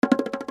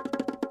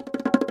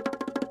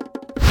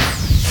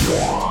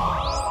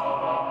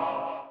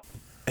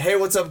Hey,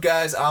 what's up,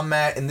 guys? I'm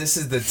Matt, and this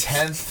is the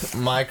 10th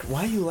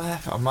Why do you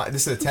laugh?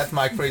 This is the 10th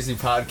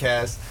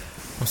Mycrazypodcast.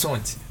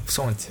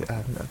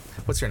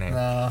 What's your name?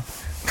 No.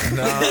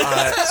 No,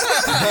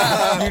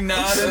 You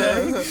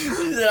nodded.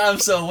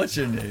 What's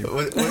your name?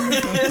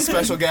 what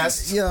special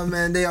guest? Yeah,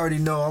 man, they already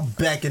know I'm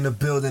back in the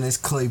building. It's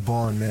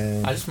Claiborne,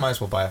 man. I just might as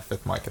well buy a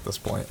 5th mic at this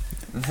point.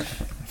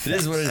 It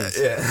is what it is.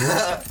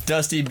 Yeah.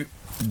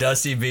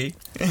 Dusty B.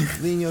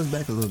 Lean yours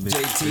back a little bit.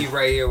 JT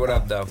right here. What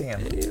up, though?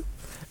 Damn.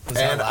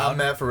 And I'm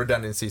Matt for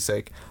redundancy's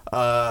sake.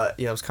 Yeah,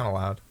 it was kind of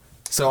loud.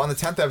 So on the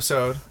 10th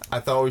episode, I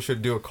thought we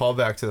should do a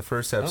callback to the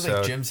first I don't episode.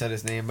 think Jim said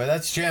his name, but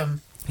that's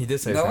Jim. He did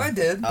say No, his I name.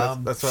 did.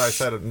 That's what I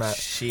said, Matt.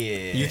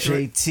 Shit. You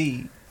threw,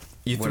 JT.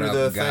 you What threw up,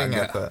 the guy? thing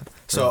at the...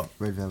 So,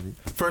 Red Velvet.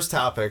 first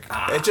topic.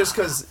 It's just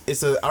because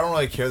I don't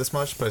really care this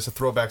much, but it's a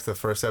throwback to the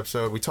first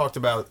episode. We talked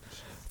about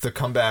the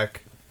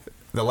comeback,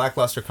 the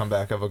lackluster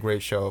comeback of a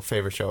great show,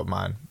 favorite show of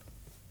mine,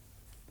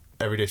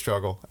 Everyday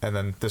Struggle. And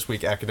then this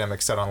week,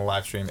 Academics said on the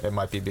live stream it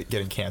might be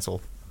getting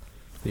canceled.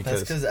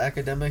 That's because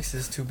Academics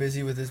is too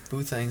busy with his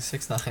boo thing,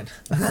 6ix9ine.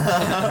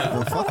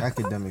 Well, fuck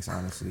Academics,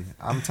 honestly.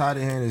 I'm tired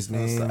of hearing his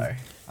name. Sorry.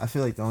 I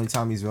feel like the only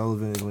time he's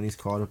relevant is when he's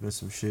caught up in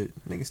some shit.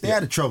 Nigga, stay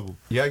out of trouble.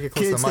 You gotta get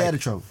close Kids, to the stay mic. out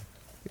of trouble.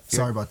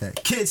 Sorry about that.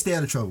 Kids, stay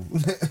out of trouble.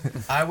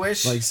 I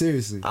wish. Like,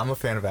 seriously. I'm a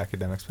fan of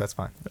Academics, but that's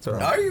fine. That's all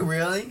right. Are you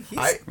really?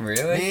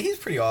 Really? Man, he's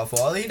pretty awful.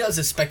 All he does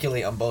is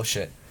speculate on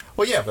bullshit.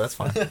 Well, yeah, but that's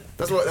fine.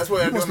 That's what I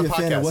You do must on be the a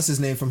fan of podcast. what's his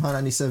name from Hot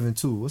 97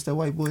 too. What's that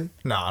white boy?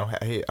 No,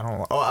 I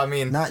don't. Oh, I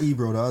mean, Not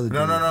Ebro, the other dude.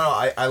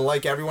 no. I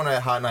like everyone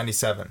at Hot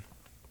 97.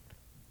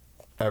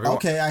 Everyone.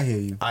 Okay, I hear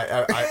you.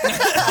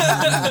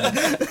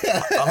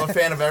 I'm a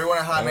fan of everyone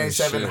at Hot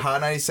 97. shit. Hot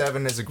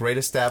 97 is a great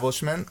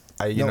establishment.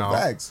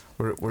 Facts.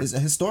 We're It's a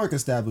historic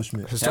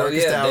establishment. historic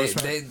Hell yeah,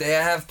 establishment. they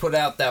have put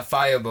out that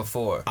fire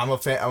before. I'm a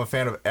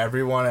fan of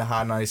everyone at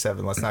Hot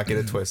 97. Let's not get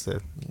it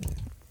twisted.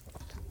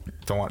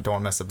 Don't want to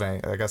mess up.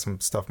 I got some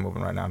stuff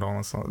moving right now.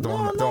 Let's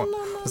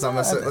not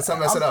mess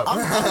it up. I'm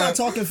not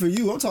talking for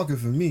you. I'm talking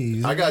for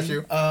me. I got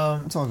you.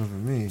 I'm talking for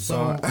me.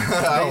 So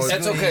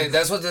That's okay.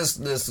 That's what this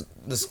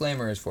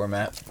disclaimer is for,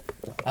 Matt.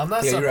 I'm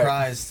not Yeah, you're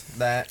right. surprised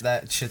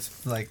that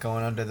shit's like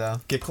going under though.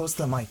 Get close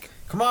to the mic.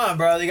 Come on,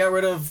 bro. They got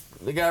rid of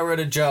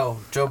Joe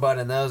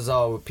Budden. That was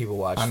all what people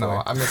watched. I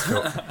know. For. I miss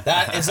Joe.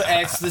 That is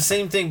it's the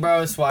same thing,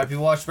 bro. It's why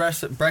people watch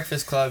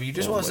Breakfast Club. You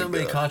just want my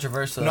somebody God.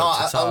 controversial. No,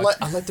 to talk.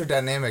 I like their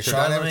dynamic. Their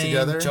dynamic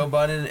together. Joe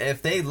Budden.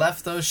 If they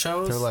left those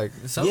shows, They're like,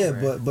 it's Yeah,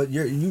 over. but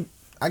you.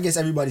 I guess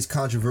everybody's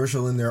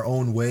controversial in their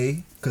own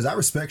way. Cause I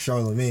respect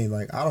Charlamagne.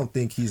 Like I don't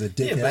think he's a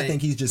dickhead. but I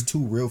think he's just too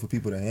real for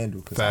people to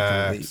handle. Cause I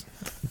can relate.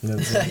 You know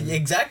what I'm saying?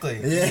 Exactly.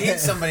 Yeah. You need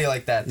somebody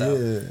like that though.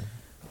 Yeah.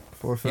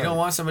 For a fact. You don't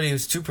want somebody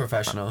who's too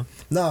professional.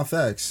 Nah,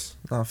 facts.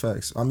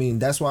 I mean,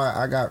 that's why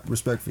I got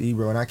respect for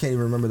Ebro, and I can't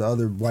even remember the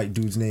other white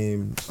dude's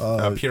name.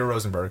 Peter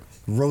Rosenberg.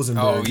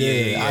 Rosenberg. Oh,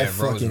 yeah, I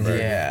fucking Rosenberg.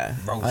 hate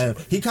him. Yeah.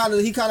 He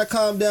kind of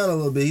calmed down a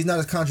little bit. He's not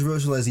as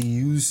controversial as he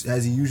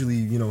usually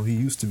he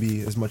used to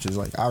be, as much as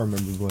like I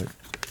remember, but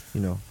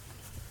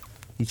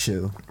he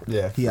chill.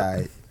 Yeah. He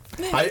alright.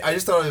 I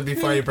just thought it would be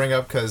funny to bring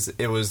up because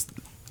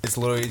it's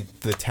literally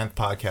the 10th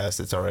podcast.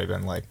 It's already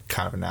been like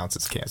kind of announced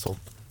it's canceled.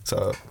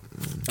 So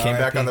came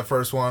back on the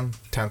first one,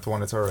 10th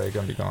one. It's already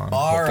gonna be gone.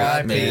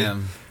 R.I.P.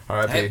 Man.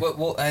 R.I.P. Hey,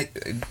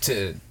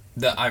 to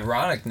the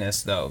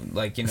ironicness though,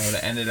 like to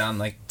end it on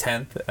like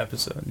 10th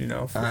episode,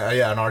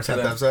 Yeah, on our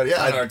 10th episode.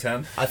 Yeah, on our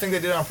 10th. I think they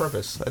did it on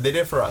purpose. They did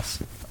it for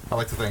us. I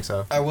like to think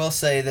so. I will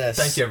say this.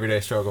 Thank you, Everyday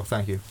Struggle.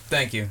 Thank you.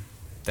 Thank you.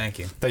 Thank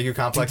you, Do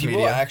Complex people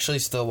Media. actually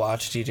still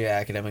watch DJ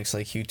Academics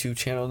like YouTube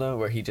channel though,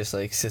 where he just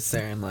like sits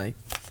there and like?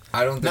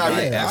 I don't think No, I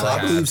yeah, ever I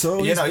have. believe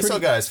so. You know, he still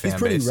got his fan He's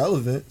pretty base.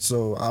 relevant,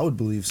 so I would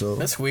believe so.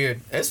 That's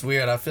weird. It's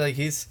weird. I feel like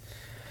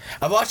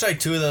I've watched like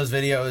 2 of those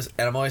videos,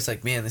 and I'm always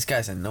like, man, this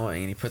guy's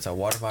annoying, and he puts a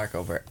watermark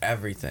over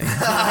everything.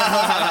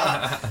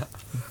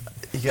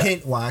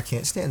 Hint why I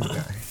can't stand the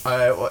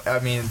guy. I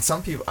mean,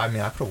 some people. I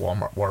put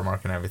a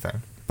watermark and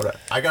everything, but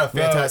I got a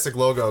fantastic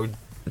logo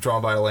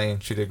drawn by Elaine.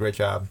 She did a great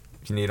job.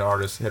 If you need an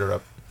artist, hit her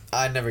up.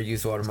 I never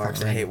use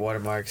watermarks. I hate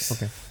watermarks.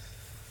 Okay.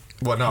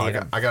 Well, no, Hate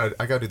I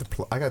gotta do the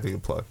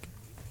plug.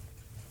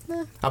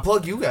 I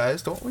plug you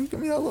guys. Don't give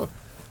me that look.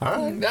 All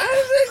right.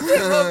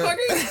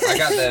 I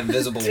got the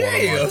invisible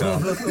watermark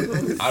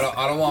though.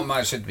 I don't want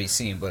my shit to be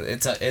seen, but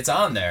it's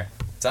on there.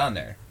 It's on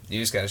there. You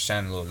just gotta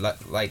shine a little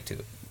light to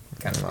it.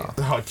 Kind of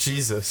deal. Oh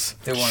Jesus!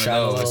 Did one Shine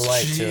a of little those.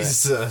 light to it.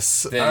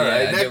 Jesus! All Yeah,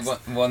 right. I did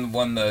Next,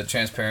 one the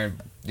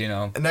transparent.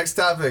 next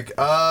topic.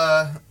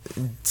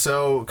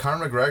 So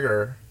Conor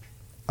McGregor,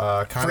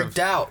 Freaked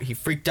out. He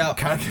freaked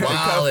out.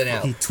 Wilding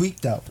out. He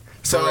tweaked out.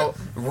 So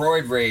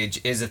roid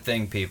rage is a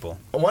thing, people.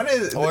 when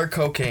is Or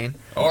cocaine.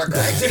 Or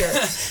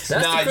That's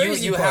Nah, the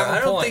crazy you part. have a I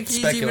don't point.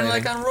 think he's even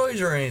like on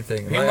roids or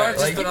anything. He might have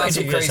just been on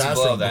some crazy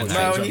blow that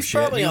night. Bro, he's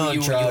probably on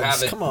drugs.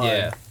 have it, Come on.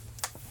 Yeah.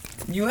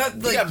 You have He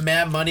like got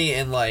mad money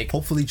and like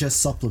Hopefully, just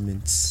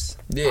supplements.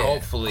 Yeah.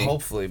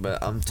 hopefully.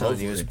 but I'm telling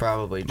you, it's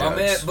probably My drugs.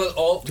 man, but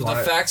all the want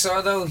it? facts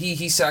are though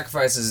he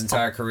sacrificed his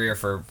entire career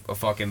for a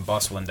fucking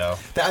bus window.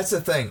 That's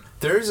the thing.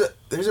 There's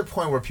a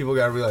point where people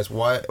gotta realize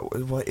what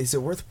is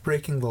it worth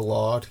breaking the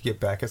law to get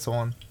back at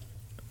someone?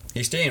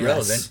 He's staying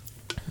Yes.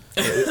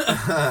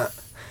 relevant.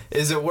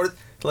 Is it worth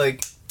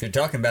like? You're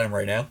talking about him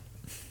right now.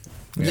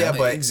 Yeah,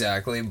 but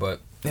exactly. But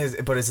is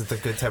it the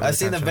good type of I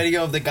seen the attention?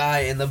 video of the guy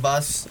in the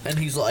bus, and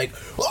he's like,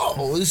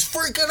 "Oh, he's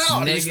freaking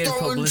out. He's Negative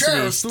throwing publicity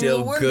chairs is through still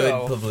the window."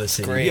 good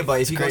publicity. Great. Yeah,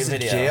 but if he Great goes to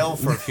video. jail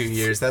for a few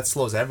years, that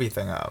slows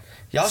everything up.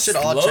 Y'all should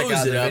all check Slows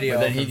out it the up, video but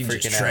then of he him can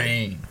just freaking out.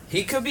 train.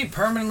 he could be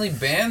permanently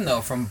banned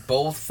though from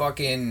both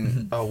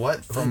fucking Oh,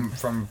 what? from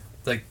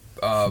like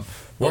What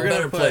gonna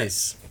better put-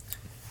 place?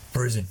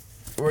 Prison.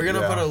 We're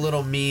gonna Yeah. put a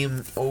little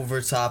meme over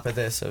top of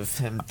this of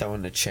him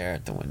throwing the chair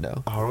at the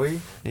window. Are we?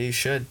 You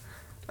should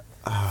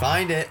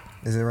find it.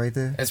 Is it right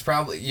there? it's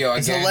probably I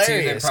It's guarantee they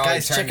hilarious, probably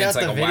guys. turned Check it out into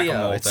the like a video.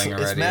 whack-a-mole It's thing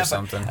already or mad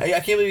something. I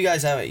can't believe you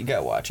guys haven't. You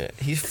gotta watch it.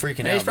 He's freaking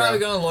And out. he's probably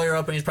bro. gonna lawyer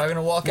up and he's probably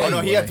gonna walk Oh out.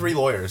 no, he had 3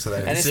 lawyers. So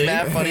And that it's See?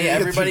 mad funny.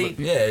 Everybody,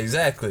 Yeah,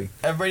 exactly.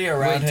 everybody Wait,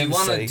 around do him.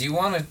 you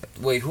want to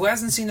wait? Who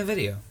hasn't seen the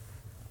video?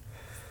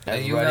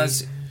 You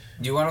guys, do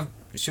you want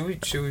to? Should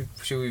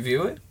we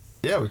view it?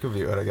 yeah, we could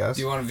view it. I guess.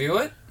 Do you want to view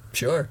it?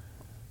 Sure.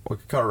 We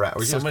could cut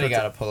it. Somebody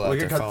gotta pull out we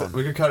could their cut phone.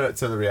 we could cut it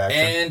to the reaction.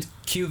 And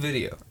cue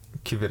video.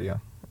 Cue video.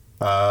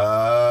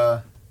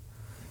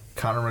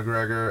 Conor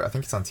McGregor. I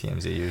think it's on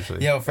TMZ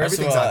usually. Yo, first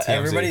Everything's of all, on TMZ.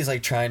 everybody's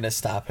like trying to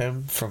stop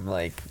him from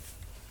like,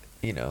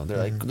 they're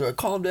like,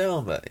 calm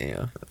down, but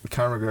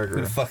Conor who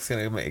the McGregor. fuck's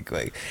gonna make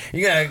like,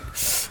 you gotta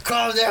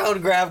calm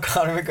down, grab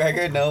Conor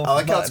McGregor? No, I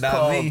like how it's not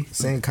called- me.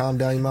 Saying calm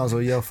down, you might as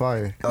well yell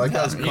fire. I like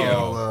how it's Yo.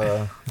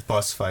 called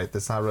bus fight.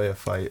 That's not really a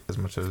fight as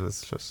much as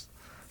it's just.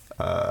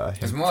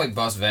 It's more like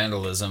bus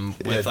vandalism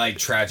with Yeah. like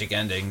tragic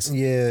endings.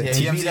 Yeah, Yeah,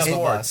 he TMZ beat up a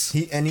Sports. bus.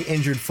 he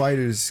injured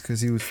fighters because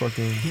he was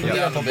fucking. He Put beat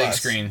it up on a the big bus.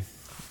 screen.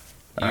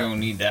 You don't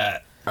need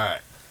that. All right.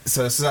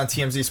 So this is on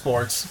TMZ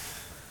Sports.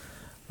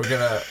 We're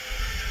gonna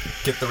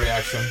get the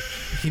reaction.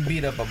 He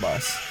beat up a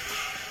bus.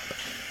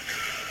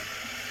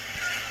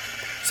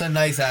 It's a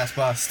nice ass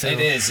bus too. It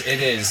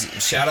is.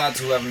 Shout out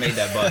to whoever made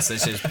that bus.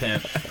 This is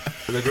pimp.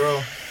 The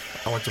girl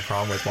I went to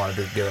prom with wanted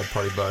to get a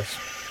party bus,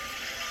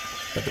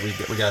 but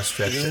we got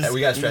stretch. We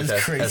got stretch It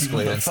was crazy,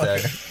 Escalade instead.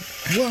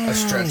 A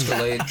stretch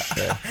delayed.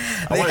 Yeah.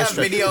 I They wanted a have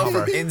stretch video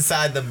Hummer. from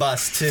inside the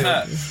bus too.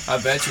 I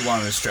bet you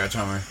wanted a stretch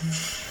Hummer.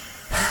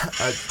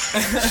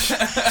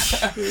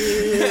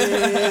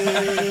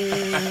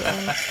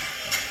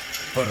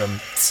 Put him.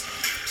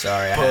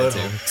 Sorry, I had to.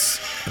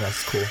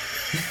 That's cool.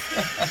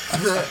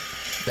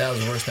 That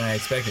was worse than I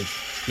expected.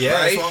 Yeah,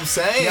 Right? that's what I'm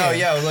saying.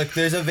 Yo, look,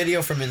 there's a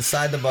video from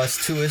inside the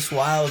bus too. It's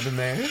wild in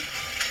there.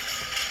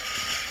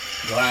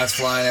 Glass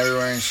flying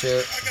everywhere and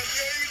shit.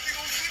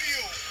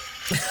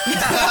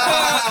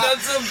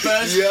 That's the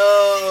best.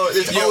 Yo,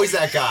 there's always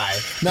that guy.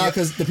 Nah,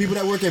 because the people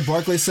that work at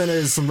Barclays Center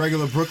is some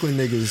regular Brooklyn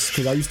niggas.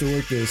 Because I used to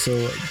work there,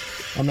 so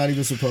I'm not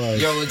even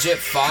surprised. Yo, legit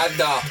 $5.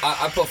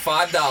 I put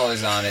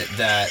 $5 on it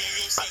that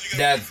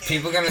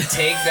people are gonna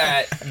take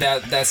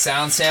that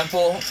sound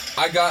sample.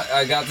 I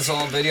got this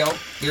whole video.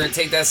 You're gonna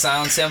take that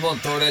sound sample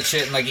and throw that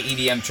shit in like an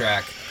EDM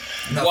track.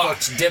 No,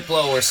 Watch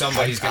Diplo or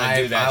somebody's gonna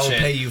do that I will shit.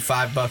 pay you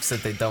 $5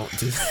 that they don't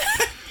do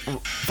that.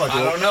 Fuck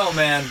I it. don't know,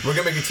 man. We're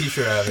gonna make a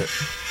T-shirt out of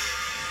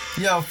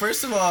it. Yo,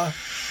 first of all,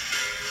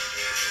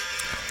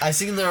 I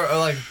seen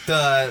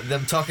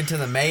them talking to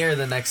the mayor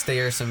the next day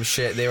or some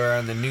shit. They were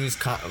on the news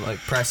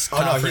press Oh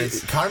no,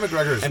 conference, Conor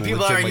McGregor is and people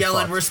are legitimately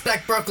yelling, fucked.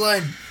 "Respect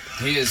Brooklyn!"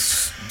 He is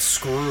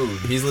screwed.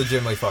 He's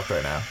legitimately fucked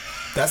right now.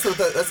 That's the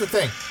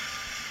thing.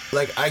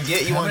 Like I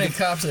get you How want many to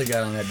cops they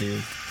got on that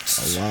dude?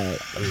 A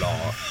lot.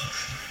 law.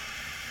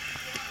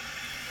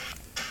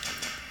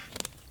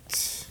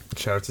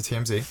 Shout out to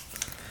TMZ.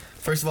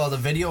 First of all, the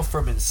video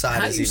from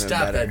inside How is do you even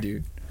stop better. that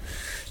dude?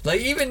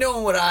 Like, even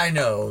knowing what I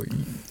know.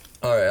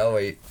 All right, I'll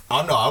wait.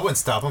 I wouldn't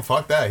stop him.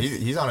 Fuck that.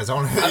 He's on his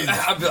own.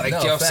 I'd be like,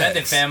 No, yo, send it,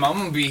 facts. fam. I'm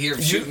gonna be here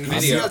shooting You see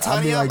video. how tiny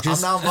I'll be I am? like,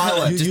 just- I'm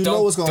non-violent. You, Just you know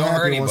don't- what's gonna don't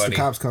hurt happen once the anybody.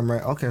 cops come,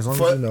 right? Okay, as long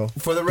For, as you know.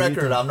 for the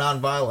record, I'm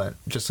non-violent.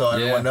 Just so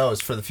everyone Yeah. knows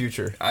for the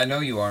future. I know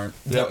you aren't.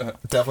 Yep,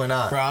 definitely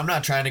not. Bro, I'm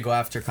not trying to go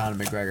after Conor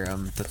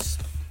McGregor. That's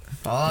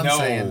all I'm No.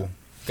 saying.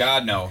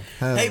 God no.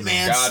 Hell Hey no.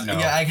 man, God, no.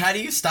 yeah, like, how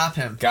do you stop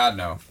him? God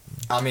no.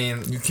 I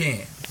mean, You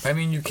can't. I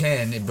mean, you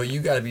can, but you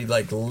gotta be,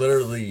 like,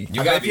 literally...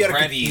 You I gotta bet be you had a-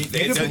 ready. you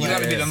You could-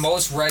 gotta be the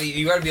most ready.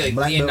 You gotta be like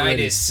Black belt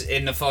Leonidas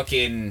in the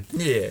fucking.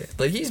 Yeah,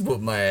 like, he's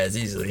whooped my ass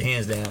easily,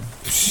 hands down.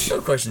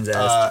 No questions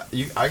asked.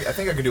 I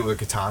think I could do it with a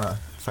katana.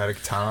 If I had a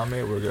katana on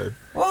me, we're good.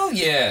 Well,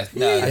 yeah.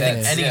 No, I think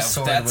that's- any yeah,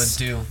 sword that's-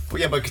 would do. But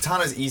yeah, but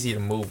katana's easy to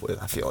move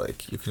with. I feel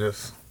like you can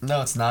just.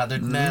 No, it's not. They're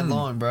mad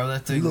long, bro.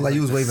 That thing You look like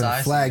you was the waving a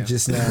size flag of you.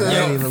 just now. That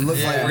Yo, didn't even look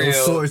yeah, like a real.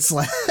 little sword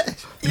slash.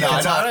 No,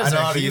 I know katanas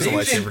how are to use a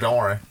huge. lightsaber. Don't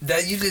worry.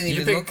 That you didn't you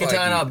even pick a look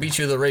katana, like. I'll beat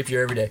you with a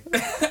rapier every day.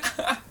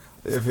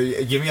 If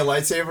you give me a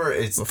lightsaber,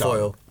 it's A done.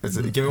 foil.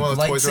 Give me one of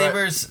those Toys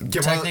R Us.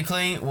 Lightsabers,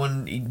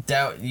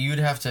 technically, you'd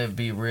have to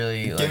be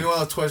really. Give me one of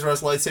those Toys R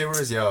Us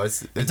lightsabers, yo.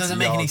 It doesn't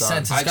make any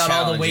sense. It's I got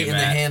all the challenge weight you, in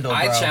the Matt. handle, bro.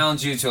 I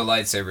challenge you to a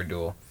lightsaber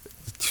duel.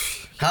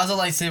 How's a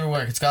lightsaber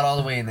work? It's got all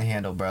the weight in the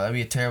handle, bro. That'd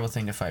be a terrible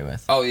thing to fight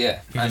with. Oh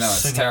yeah, You I know just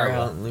it's swing it terrible.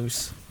 around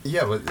loose.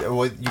 Yeah, but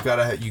what you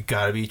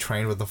gotta be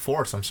trained with the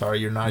Force. I'm sorry,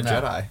 you're not a No.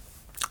 Jedi.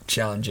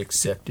 Challenge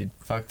accepted.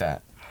 Fuck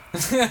that.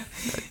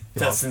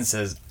 Dustin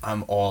says,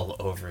 "I'm all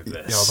over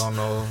this." Y'all don't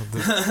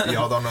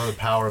know the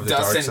power of the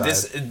dark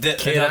Dustin, side.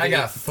 Kid, I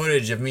got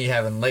footage of me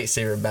having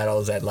lightsaber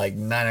battles at like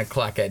 9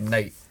 o'clock at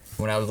night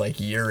when I was like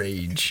your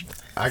age.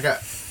 I got.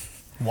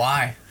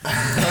 Why?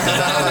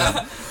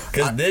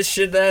 Cause this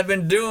shit that I've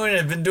been doing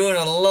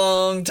a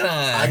long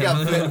time. I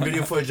got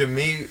video footage of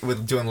me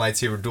with doing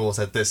lightsaber duels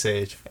at this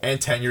age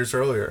and 10 years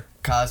earlier.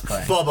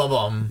 Cosplay. Bum bum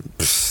bum.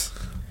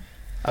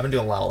 I've been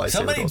doing a lot of lightsaber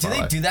Somebody, duels. do in my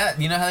they life. do that?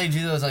 You know how they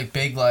do those like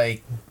big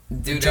like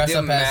Dude, dress they do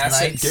up as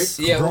massive, knights?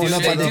 yeah, Growing dude, up,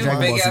 I they did do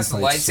Dragon Ball big Z ass fights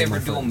with my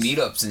lightsaber duel friends.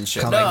 meetups and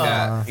shit Kinda like like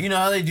that. You know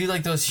how they do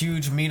like those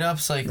huge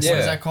meetups? Like what Yeah.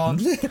 is that called?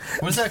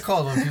 What is that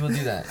called when people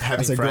do that? I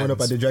Having said growing up, I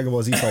friends. did Dragon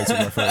Ball Z fights with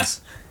my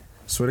friends.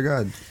 Swear to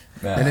God.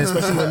 Yeah. And then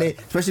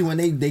especially when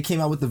they came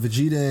out with the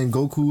Vegeta and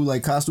Goku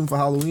like costume for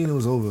Halloween, it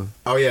was over.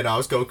 Oh yeah, no, I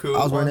was Goku.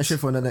 I was wearing that once. shit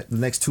for the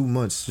next 2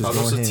 months. I Just was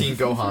going also ham. Teen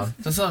Gohan.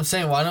 That's what I'm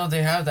saying. Why don't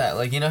they have that?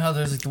 Like you know how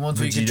there's like the ones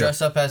where you can Vegeta.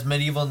 dress up as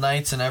medieval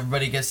knights and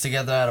everybody gets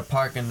together at a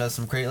park and does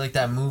some great like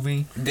that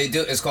movie. They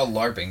do. It's called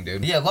LARPing,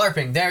 dude. Yeah,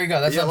 LARPing. There you go.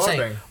 That's Yeah, what I'm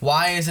saying. LARPing.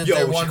 Why isn't Yo,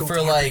 there we one should go for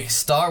LARPing. like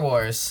Star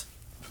Wars?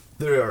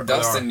 There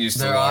Dustin used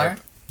to There LARP. are.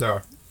 There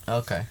are.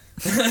 Okay.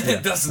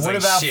 Dustin's What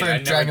like, about shit, for I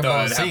never Dragon thought Ball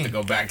I'd have Z? to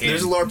go back in.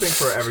 There's LARPing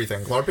for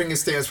everything. LARPing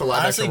stands for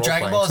live Honestly, action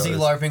Dragon role Ball Z playing,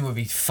 so LARPing would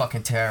be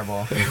fucking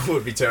terrible. it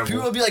would be terrible.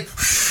 People would be like,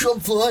 I'm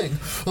flying. I'm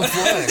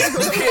flying.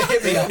 You can't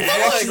hit me. I'm flying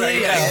right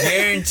Actually, I now.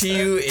 guarantee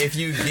you, if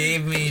you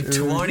gave me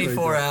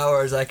 24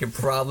 hours, I could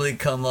probably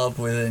come up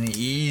with an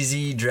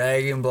easy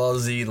Dragon Ball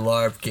Z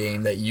LARP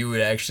game that you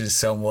would actually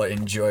somewhat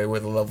enjoy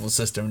with a level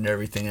system and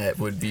everything that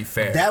would be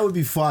fair. That would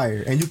be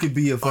fire, and you could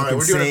be a right, fucking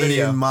we're doing a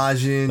video. Saiyan,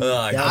 Majin.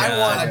 God. I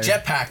want a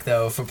jetpack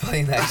though for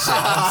playing that shit.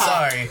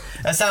 I'm sorry.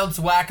 That sounds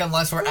whack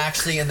unless we're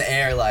actually in the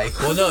air. Like,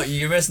 Well, no,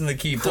 you're missing the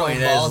key Throwing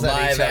point. As balls at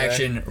each live other.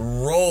 action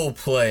role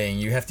playing,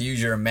 you have to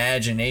use your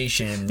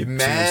imagination to a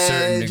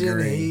certain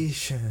degree.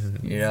 Imagination.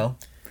 You know,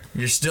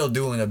 you're still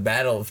doing a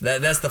battle.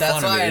 That's the that's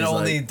fun of why it. it is,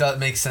 only like,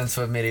 makes sense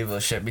for medieval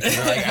shit because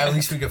like at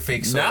least we could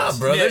fake swords. Nah,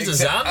 bro, there's a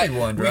zombie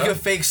one, bro. We could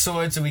fake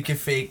swords and we could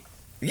fake.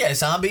 Yeah,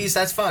 zombies.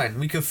 That's fine.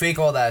 We could fake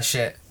all that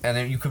shit, and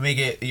then you could make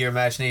it your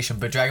imagination.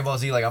 But Dragon Ball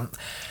Z, like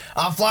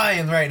I'm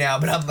flying right now,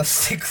 but I'm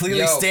clearly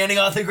Yo. standing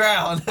on the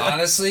ground.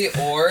 Honestly,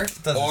 or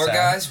sound.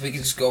 guys, we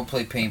could just go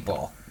play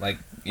paintball. Like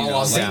you know,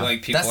 I'm down.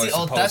 like people That's are the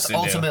supposed that's to do.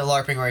 ultimate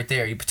LARPing right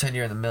there. You pretend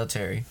you're in the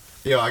military.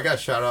 Yo, I got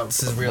shout out.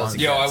 This is real as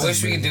it Yo, I gets.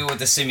 wish we could do it with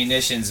the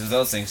simunitions, but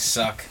those things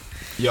suck.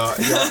 Yo,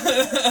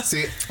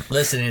 see,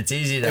 Listen, it's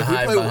easy to If we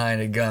hide play- behind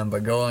a gun,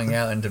 but going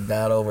out into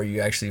battle where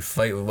you actually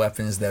fight with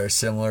weapons that are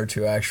similar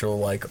to actual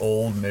like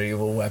old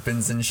medieval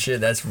weapons and shit,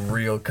 that's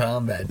real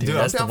combat, dude. Dude,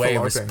 I'm That's the down way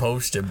for it was LARPing.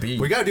 supposed to be.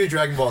 we gotta do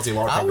Dragon Ball Z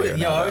LARPing I video would,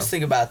 now, I though. always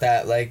think about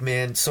that. Like,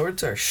 man,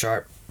 swords are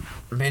sharp.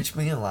 Imagine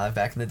being alive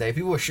back in the day.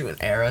 People were shooting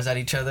arrows at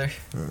each other.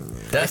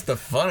 That's the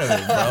fun of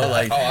it, bro.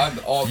 Like,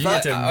 you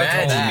get to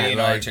imagine it.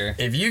 Like,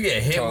 if you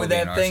get hit Totally with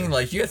that an thing, archer.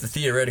 like you have to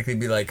theoretically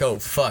be like, oh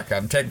fuck,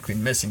 I'm technically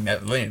missing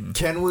that limb.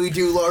 Can we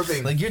do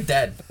LARPing? Like, you're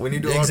dead. when you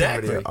do a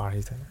Exactly. LARPing video. Oh,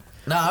 he's dead.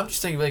 Nah, I'm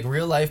just thinking, like,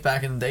 real life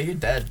back in the day, you're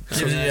dead.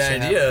 Gives you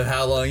an idea of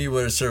how long you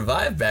would have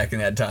survived back in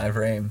that time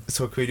frame.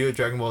 So can we do a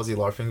Dragon Ball Z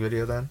LARPing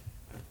video then?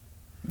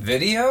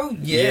 Video?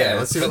 Yeah,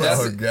 let's do but it. that's-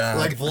 Oh god.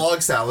 Like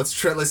vlog style. Let's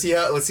see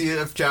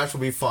if Josh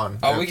will be fun.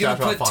 Are If we gonna Josh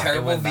will put have fun.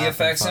 terrible would not be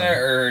VFX in fun. it,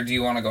 or do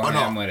you want to go Oh, no.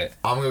 ham with it?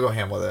 I'm gonna go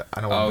ham with it.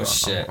 I know what Oh, I'm doing.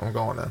 shit. I'm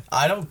going in.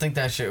 I don't think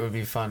that shit would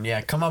be fun.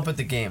 Yeah, come up with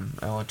the game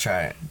and we'll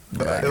try it.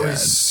 It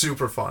was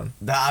super fun.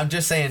 I'm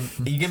just saying,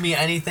 you give me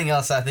anything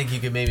else, I think you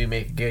could maybe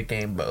make a good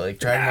game, but like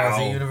Dragon Ball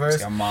Z Ow. Universe,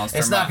 It's got Monster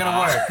it's not gonna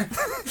Maha. work.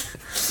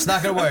 It's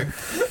not gonna work.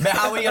 Man,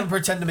 how are we gonna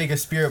pretend to make a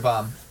spirit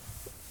bomb?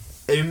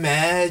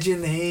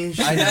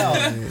 Imagination. I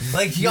know.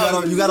 Like, You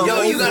gotta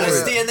roll for it.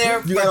 stand there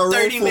You for gotta roll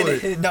 30 for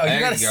minutes. it. No, There you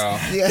gotta. you go.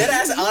 Yeah.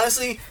 That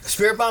honestly,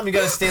 Spirit Bomb, you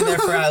gotta stand there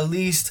for at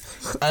least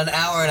an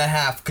hour and a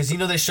half, because you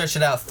know they stretch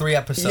it out 3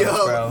 episodes,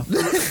 Yo. bro.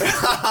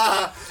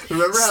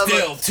 Remember how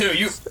Still, too.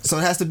 You So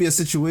it has to be a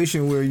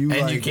situation where you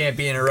And like, you can't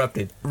be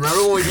interrupted.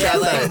 remember when we Yeah,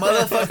 got like, that?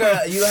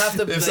 motherfucker, you have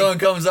to. If like, someone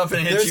comes up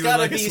and hits there's you with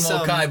gotta like a be small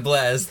some- Kai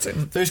blast,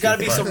 There's got to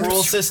be some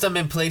rule system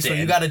in place where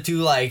you got to do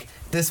like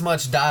this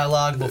much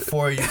dialogue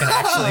before you can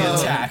actually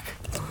attack.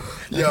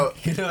 Yo,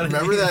 You know what I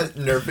remember mean? that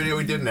Nerf video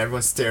we did and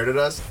everyone stared at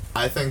us?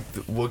 I think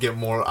we'll get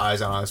more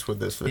eyes on us with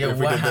this. Yeah, if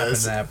we what did happened to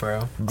this. that,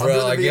 bro? bro, do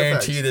the I VFX.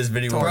 guarantee you this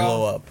video will Bro,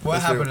 blow up. what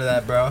Let's happened do to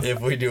that, bro?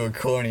 If we do a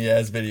corny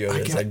ass video of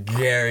this, I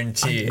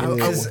guarantee it.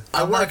 Because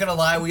I I'm work- not gonna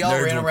lie, we all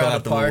Nerds ran will around come the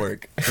out to park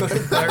work.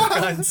 with Nerf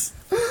guns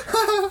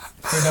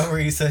for no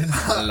reason.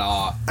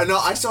 law. No,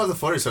 I still have the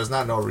footage, so it's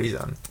not no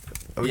reason.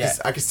 Yeah.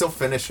 I can still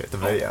finish it, the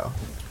video.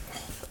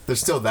 There's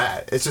still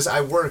that. It's just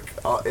I work.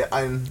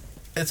 I'm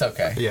It's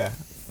okay. yeah.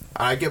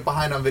 I get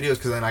behind on videos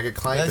because then I get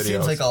client That videos.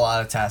 seems like a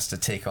lot of tasks to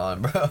take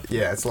on, bro.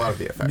 Yeah, it's a lot of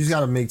VFX. You just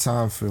gotta make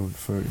time for.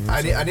 You know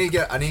I need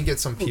to get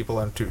some people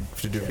in to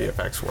do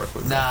VFX work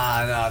with me.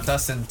 Nah,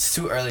 Dustin, it's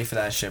too early for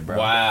that shit, bro.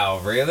 Wow,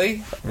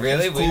 really?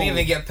 Really? We didn't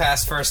even get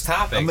past first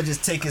topic. I'm gonna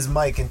just take his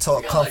mic and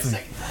talk comfy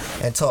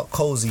and talk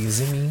cozy. Is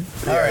it me?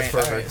 All right, it's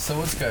perfect. all right. So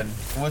what's good?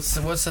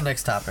 What's the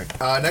next topic?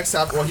 Next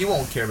topic. Well, he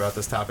won't care about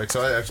this topic,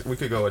 so we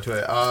could go into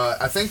it.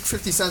 I think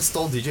 50 Cent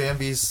stole DJ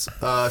Envy's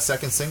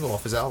second single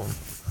off his album.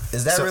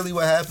 Is that really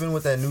what happened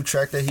with that new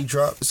track that he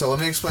dropped? So let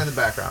me explain the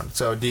background.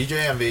 So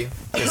DJ Envy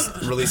is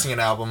releasing an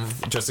album,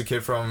 Just a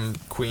Kid from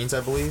Queens,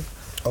 I believe.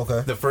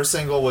 Okay. The first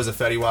single was a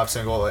Fetty Wap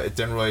single. It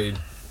didn't really...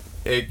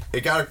 It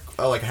got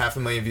like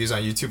 500,000 views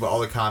on YouTube, but all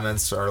the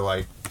comments are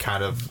like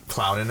kind of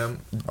clowning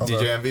him, Okay.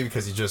 DJ Envy,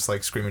 because he's just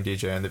like screaming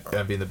DJ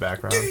Envy in the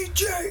background.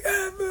 DJ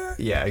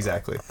Envy! Yeah,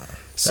 exactly. That's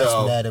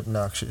So mad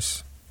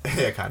obnoxious.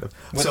 yeah, kind of.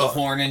 With So the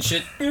horn and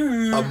shit.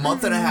 a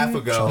month and a half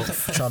ago,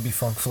 Trying to be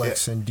Funk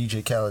Flex and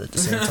DJ Khaled at the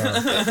same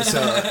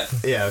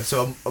time.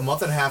 so a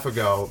month and a half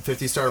ago,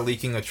 50 started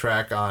leaking a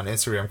track on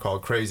Instagram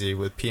called Crazy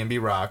with PNB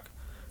Rock.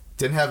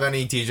 Didn't have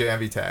any DJ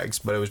Envy tags,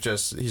 but it was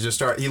just he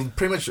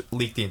pretty much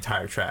leaked the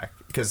entire track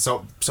because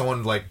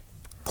someone like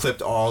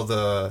clipped all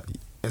the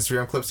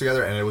Instagram clips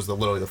together and it was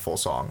literally the full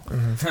song.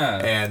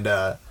 And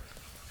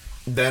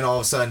then all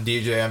of a sudden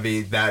DJ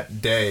Envy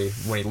that day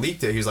when he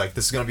leaked it, he was like,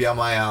 "This is gonna be on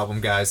my album,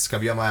 guys. It's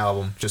gonna be on my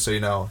album. Just so you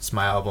know, it's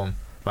my album.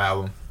 My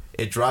album."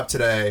 It dropped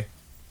today,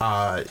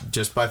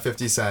 just by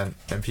 50 Cent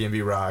and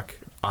PNB Rock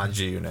on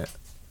G Unit.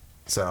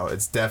 So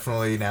it's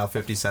definitely now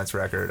 50 Cent's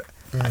record.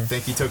 I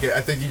think he took it. I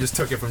think he just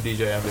took it from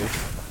DJ Envy.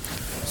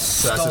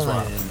 So that's just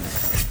wild.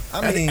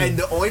 I mean, And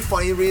the only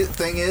funny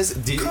thing is,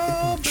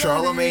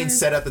 Charlemagne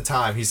said at the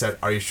time, he said,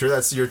 "Are you sure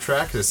that's your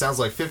track? Because it sounds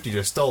like 50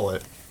 just stole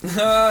it."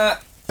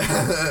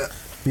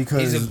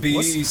 because He's a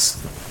beast.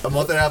 A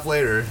month and a half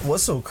later,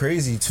 what's so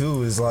crazy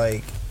too is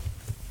like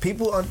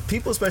people,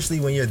 especially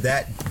when you're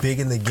that big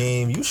in the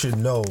game, you should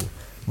know.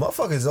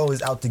 Motherfuckers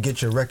always out to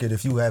get your record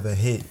if you have a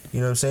hit. You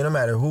know what I'm saying? No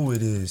matter who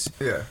it is.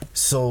 yeah.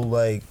 So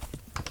like,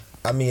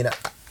 I mean,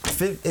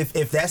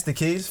 if that's the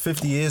case,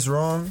 50 is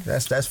wrong.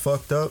 That's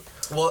fucked up.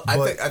 Well,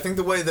 But- I think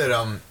the way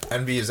that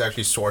Envy is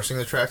actually sourcing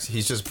the tracks,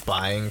 he's just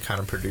buying kind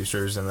of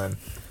producers and then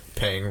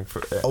paying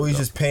for. Oh, he's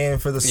just paying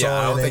for the song, Yeah,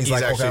 I don't and then think he's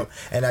like, he's okay,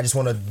 actually- and I just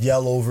want to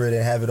yell over it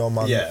and have it on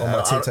my Yeah, on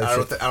my TikTok. I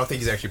shit. don't think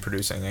he's actually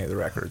producing any of the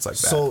records like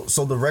that.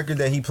 So the record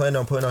that he planned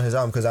on putting on his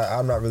album, because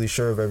I'm not really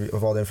sure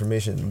of all the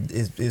information,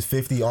 is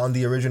 50 on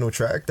the original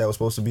track that was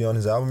supposed to be on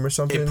his album or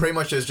something? It pretty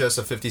much is just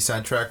a 50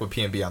 Cent track with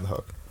PNB on the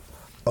hook.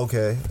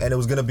 Okay, and it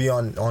was gonna be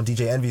on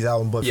DJ Envy's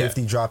album, but Yeah.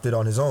 50 dropped it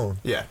on his own.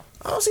 Yeah.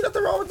 I don't see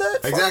nothing wrong with that.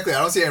 Fuck. Exactly.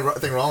 I don't see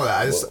anything wrong with that.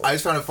 I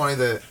just found it funny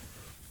that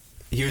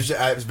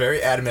I was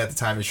very adamant at the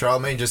time, and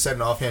Charlemagne just said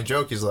an offhand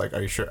joke. He's like,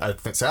 "Are you sure?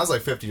 It sounds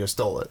like 50 just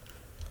stole it."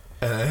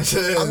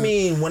 And I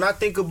mean, when I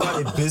think about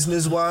it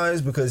business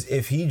wise, because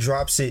if he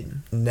drops it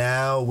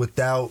now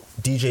without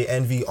DJ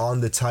Envy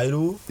on the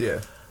title, yeah,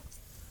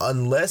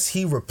 unless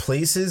he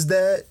replaces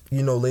that,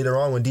 later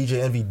on when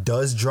DJ Envy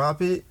does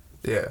drop it,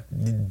 yeah,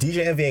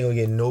 DJ Envy ain't gonna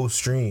get no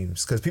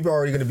streams because people are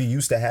already gonna be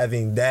used to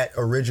having that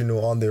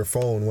original on their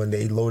phone when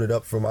they load it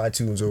up from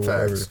iTunes or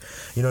whatever.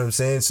 You know what I'm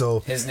saying?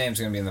 So His name's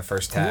gonna be in the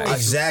first tag.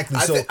 exactly.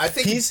 I So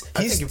think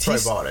he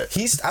probably bought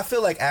it. I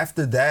feel like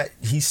after that,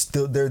 he's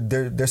still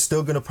they're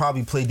still gonna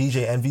probably play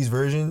DJ Envy's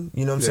version.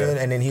 You know what I'm Yeah. saying?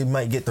 And then he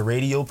might get the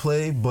radio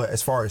play, but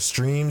as far as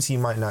streams, he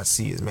might not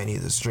see as many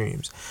of the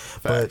streams.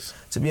 Facts. But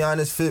to be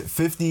honest,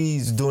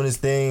 50's doing his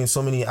thing.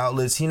 So many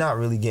outlets, he not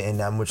really getting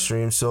that much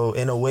streams. So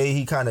in a way,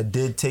 he kind of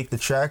did take the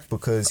track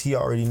because he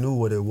already knew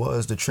what it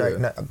was. The track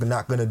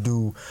not gonna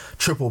do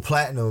triple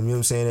platinum. You know what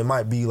I'm saying? It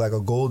might be like a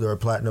gold or a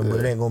platinum, but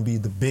it ain't gonna be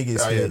the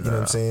biggest hit. You know what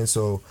I'm saying?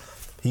 So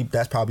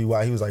that's probably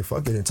why he was like,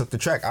 "Fuck it," and took the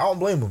track. I don't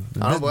blame him.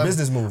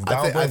 Business move. I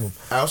don't blame him.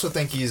 I also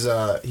think he's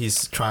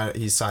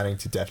signing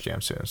to Def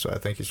Jam soon, so I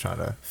think he's trying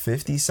to.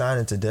 50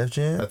 signing to Def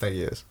Jam. I think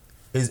he is.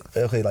 Is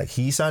okay, like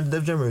he signed to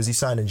Def Jam, or is he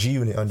signing G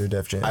Unit under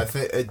Def Jam? I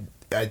think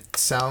it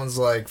sounds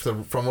like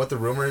from what the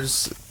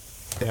rumors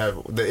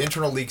have, the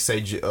internal leaks say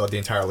the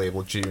entire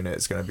label G Unit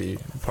is going to be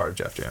part of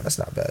Def Jam. That's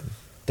not bad.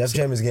 Def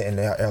Jam is getting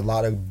a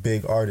lot of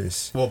big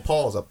artists. Well,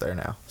 Paul's up there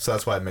now, so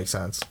that's why it makes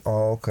sense.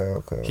 Oh, okay.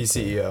 He's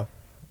CEO.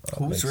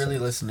 Who's really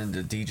listening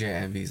to DJ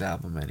Envy's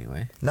album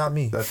anyway? Not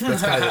me. That's kind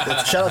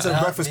of Shout out to the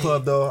Breakfast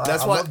Club though.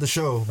 That's I why- love the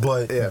show,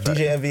 but Yeah,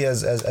 DJ Envy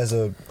as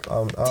a I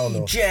don't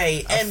know.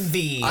 DJ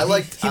Envy. I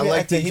like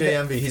acting- DJ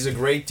Envy. He's a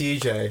great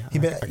DJ.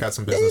 I got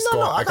some business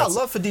No, going. I got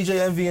love for DJ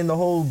Envy and the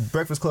whole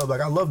Breakfast Club.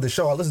 Like I love the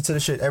show. I listen to the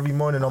shit every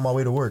morning on my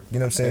way to work. You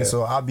know what I'm saying? Yeah.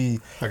 So I'll be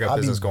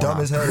business going dumb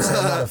on. as hell to say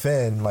I'm not a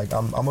fan. Like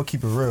I'm gonna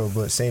keep it real,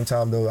 but same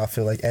time though, I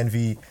feel like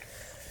Envy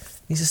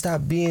needs to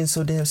stop being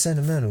so damn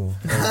sentimental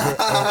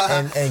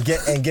and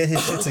get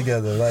his shit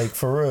together. Like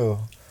for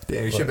real.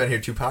 Yeah, you should have been here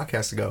 2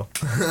 podcasts ago.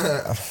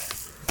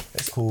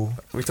 It's cool.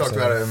 We talked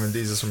about him and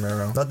Jesus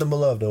Romero. Nothing but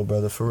love though,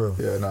 brother. For real.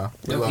 Yeah, no.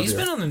 Yo, he's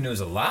been on the news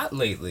a lot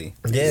lately.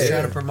 Yeah. He's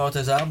trying to promote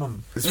his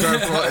album. It's trying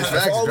to promote. It's For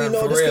facts. all we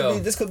know, for this real.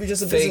 this could be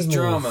just a Fake business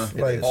drama. move.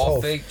 Like,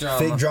 All fake drama.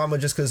 Fake drama,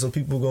 just because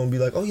people gonna be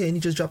like, oh yeah, and he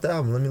just dropped the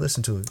album. Let me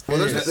listen to it. Well,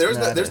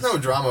 there's no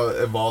drama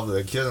involved.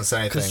 Like, he doesn't say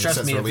anything 'Cause trust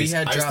since me, if he release.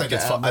 had I just think dropped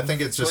it's the fun. I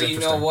think it's just Well, you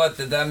interesting. know what?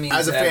 That means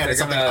As a that fan, they're it's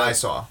something gonna- I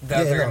saw.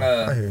 That they're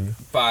I hear gonna you.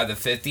 buy the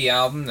 50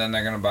 album, then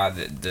they're gonna buy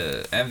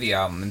the Envy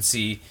album and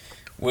see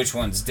which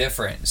one's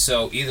different.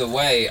 So either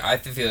way, I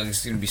feel like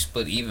it's gonna be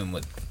split even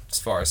with as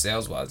far as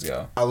sales wise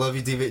go. I love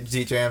you,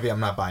 DJ Envy. I'm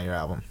not buying your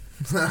album.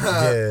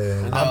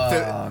 Yeah.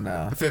 I'm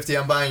no. 50.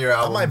 I'm buying your I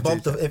album. might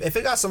bump the if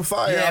it got some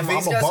fire. Yeah, I'm if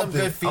he's gonna got bump some good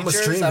it. I'm gonna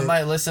features, stream I it.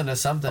 might listen to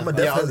something. I'ma but-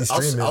 Yeah, definitely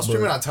stream it, I'll stream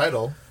but- it on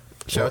Tidal.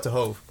 Shout out to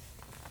Hove,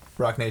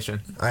 Rock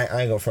Nation. I ain't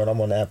gonna front. I'm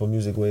on the Apple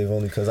Music wave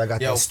only because I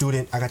got Yo. that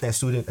student. I got that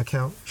student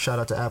account. Shout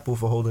out to Apple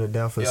for holding it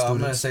down for Yo, I'm gonna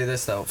students. say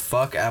this though.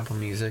 Fuck Apple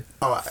Music.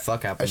 Oh,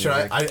 Fuck Apple Should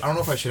Music. I don't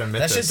know if I should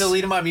admit That this. shit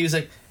deleted my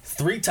music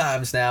 3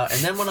 times now, and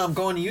then when I'm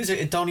going to use it,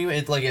 it don't even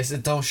it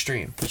don't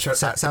stream. Sounds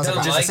like Doesn't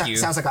like you.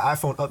 sounds like an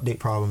iPhone update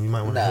problem. You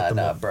might want to hit them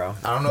up. Bro.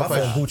 I don't know My if I.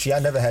 phone Gucci. I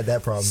never had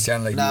that problem.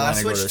 Sound like you Nah, I want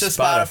to go switched to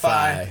to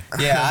Spotify.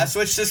 Spotify. Yeah, I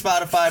switched to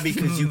Spotify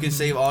because you can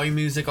save all your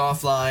music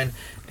offline,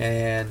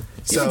 and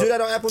You can do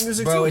that on Apple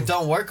Music bro, too. it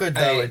don't work good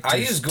though. Hey, It I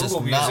just use does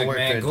Google not Music, work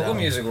man. good, Google though.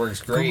 Music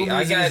works great. Google I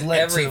Music got is lit,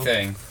 too.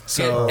 everything.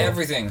 So- Get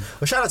everything.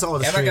 But shout out to all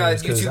the And I got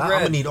streamers because YouTube I'm Red.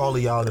 gonna need all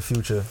of y'all in the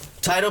future.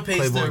 Tidal pays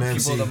Playboy their and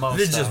people MC. the most.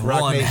 This is just though.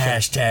 Rock one Nation.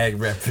 hashtag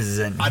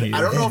represent. I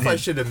don't know if I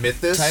should admit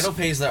this. Tidal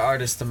pays their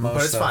artists the most.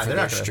 But it's though, fine. for They're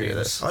their not gonna hear streams.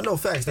 this. I know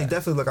facts. They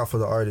definitely look out for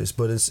the artists,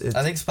 but it's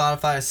I think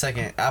Spotify is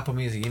second. Apple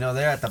Music,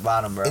 they're at the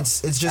bottom, bro.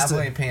 It's just Apple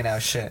a- ain't paying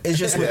out shit. It's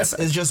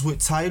just with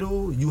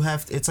Tidal, you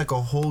have it's like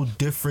a whole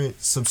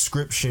different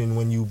subscription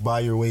when you buy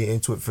your way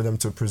into it for them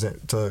to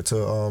present to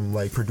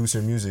like produce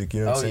your music.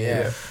 You know what I'm Oh, saying?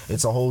 yeah.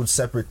 It's a whole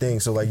separate thing.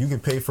 So like you can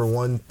pay for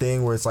one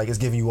thing where it's like it's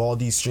giving you all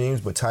these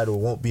streams, but Tidal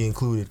won't be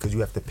included because you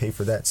have to pay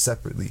for that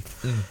separately.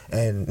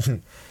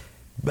 And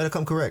better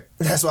come correct.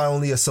 That's why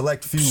only a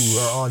select few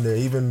are on there,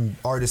 even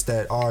artists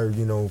that are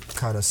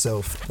kind of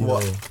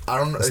I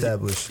don't know.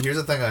 established. Here's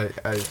the thing.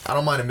 I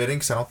don't mind admitting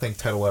because I don't think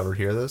Ted will ever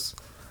hear this.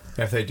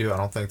 And if they do, I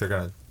don't think they're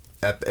gonna.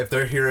 If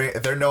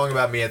they're knowing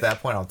about me at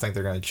that point, I don't think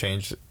they're gonna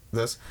change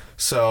this.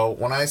 So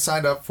when I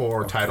signed up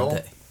for Tidal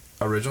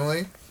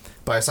originally,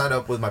 but I signed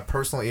up with my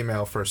personal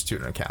email for a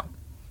student account,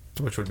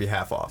 which would be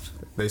half off.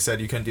 They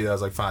said you couldn't do that. I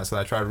was like, fine. So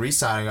then I tried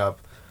re-signing up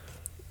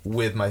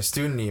with my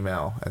student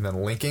email and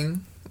then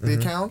linking the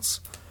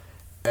accounts,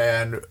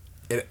 and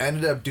it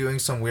ended up doing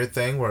some weird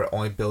thing where it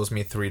only bills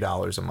me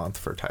 $3 a month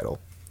for Tidal.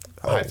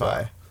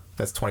 Hi-Fi. wow.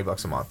 That's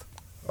 $20 a month.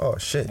 Oh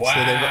shit! Wow,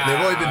 they've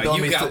only been billing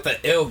you me got the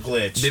ill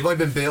glitch. They've only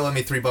been billing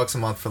me $3 a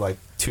month for like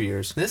 2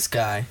 years. This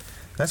guy.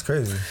 That's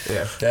crazy.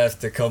 Yeah. That's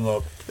to come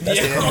up. I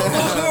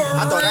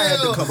thought I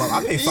had to come up.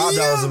 I pay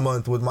 $5 a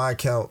month with my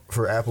account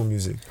for Apple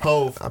Music.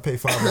 Hove. I pay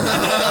 $5.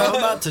 I'm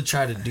about to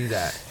try to do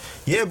that.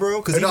 Yeah, bro.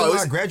 Because even when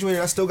I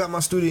graduated, I still got my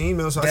student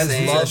email, so I That's just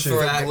use love that shit.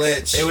 for a Facts.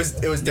 glitch.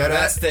 It was dead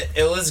That's ass. the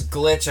illest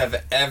glitch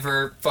I've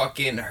ever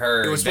fucking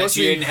heard. It was that supposed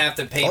you to be- didn't have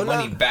to pay Oh,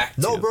 money no. back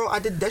to. No, bro. I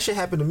did that shit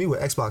happened to me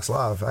with Xbox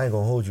Live. I ain't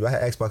gonna hold you. I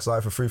had Xbox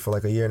Live for free for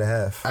like a year and a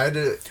half. I had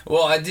to.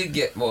 Well, I did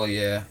get. Well,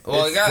 yeah.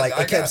 Well, I got. Like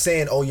I it kept got,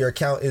 saying, "Oh, your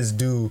account is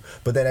due,"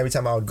 but then every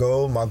time I would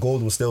go, my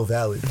gold was still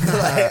valid.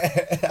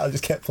 I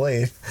just kept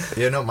playing.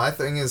 Yeah, no. My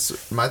thing is,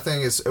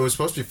 it was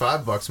supposed to be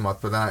 $5 a month,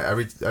 but then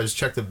I just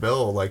checked the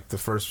bill like the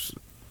first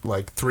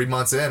 3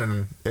 months in,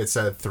 and it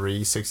said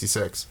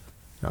 $366.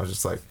 And I was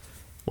just like,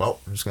 well,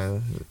 I'm just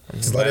gonna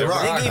Just let it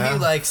rock. They gave you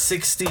like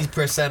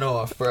 60%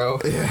 off, bro.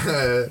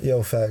 Yeah.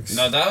 Yo, facts.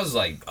 No, that was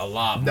like a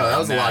lot. No, more that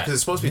was a than lot because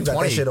it's supposed to You be got that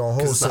 20. shit on hold,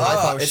 'cause it's so- the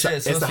high- Oh, it's shit. the-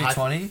 It's it's supposed the to be high-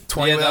 20?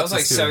 20 Yeah, that without was the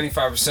like student.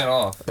 75%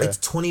 off. It's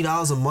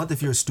 $20 a month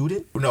if you're a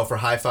student. No, for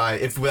hi-fi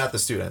if without the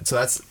student. So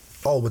that's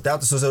Oh, without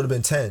the so it would have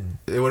been 10.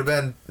 it would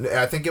have been.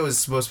 I think it was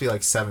supposed to be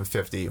like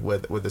 $750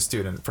 with the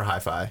student for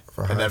hi-fi,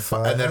 For and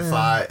hi-fi, then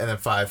yeah.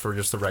 five for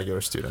just the regular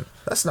student,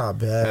 That's not and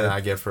bad. I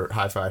get for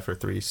hi-fi for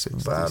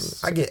 $360. But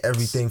I get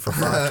everything for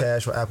 5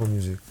 cash with Apple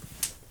Music.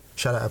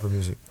 Shout out Apple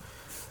Music.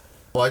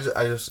 Well,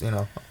 I just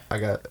I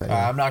got.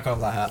 I'm not gonna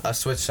lie. I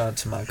switched on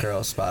to my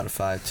girl's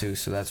Spotify too,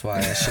 so that's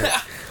why that shit.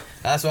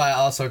 That's why I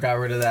also got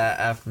rid of that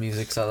Apple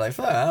Music. So I was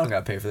like, fuck, I don't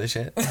gotta pay for this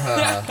shit.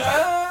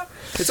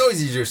 It's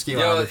always easier to scheme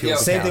Yo, on other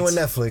people's Same thing with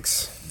accounts.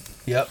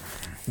 Netflix.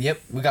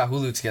 Yep. We got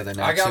Hulu together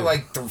now. I got too.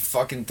 like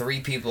fucking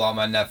 3 people on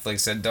my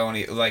Netflix that don't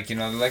like,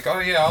 oh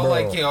yeah, I'll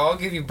Bro. I'll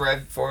give you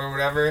bread for it or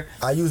whatever.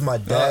 I use my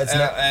dad's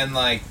and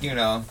like,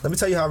 Let me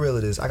tell you how real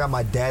it is. I got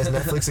my dad's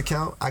Netflix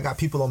account. I got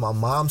people on my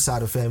mom's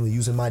side of the family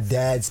using my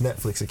dad's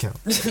Netflix account.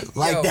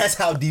 Like, Yo. that's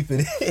how deep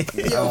it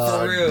is. Yo,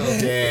 for real.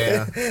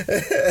 Damn.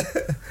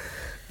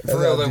 For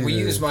real, like we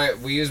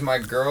use my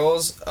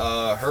girls.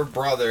 Her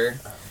brother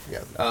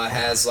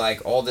has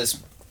like all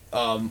this,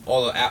 all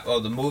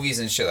the movies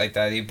and shit like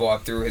that he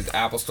bought through his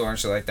Apple Store and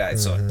shit like that.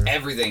 So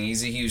everything.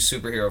 He's a huge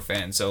superhero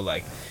fan. So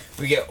like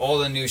we get all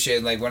the new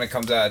shit. Like when it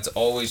comes out, it's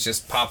always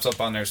just pops up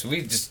on there. So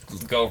we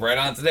just go right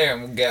onto there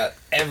and we got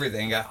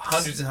everything. Got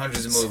hundreds and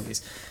hundreds of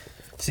movies.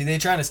 See, they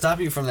trying to stop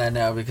you from that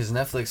now because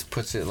Netflix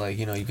puts it like,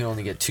 you know, you can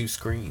only get 2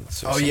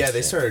 screens. Oh yeah,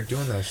 they started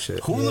doing that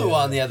shit. Hulu,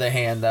 on the other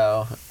hand,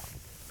 though,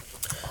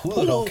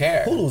 Hulu don't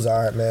care. Hulu's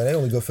alright, man. They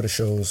only go for the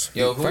shows.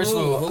 Yo, First of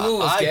all, Hulu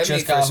was I getting just me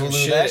for got some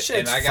Hulu. shit, That shit's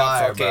and I got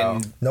fire, bro.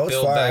 fucking No, it's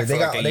billed fire. back They for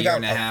got- like a they year got-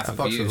 and a half I of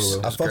fucks with views. Hulu.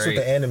 It I was fucks with great.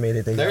 the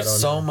animated they There's got on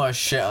so there. much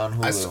shit on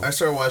Hulu. I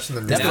started watching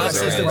the new Netflix Roseanne.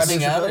 is Roseanne.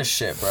 running out of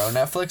shit, bro.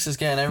 Netflix is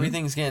getting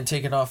everything's getting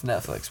taken off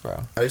Netflix,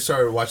 bro. I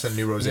started watching the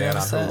new Roseanne on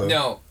understand? Hulu.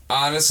 No,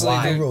 honestly,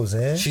 Why? dude,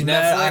 Roseanne. She's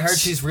mad. I Netflix- heard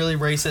she's really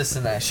racist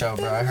in that show,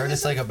 bro. I heard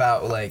it's like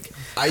about like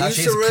I how used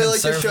she's to really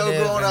like the show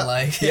conservative growing and, up.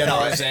 like, Yeah, no,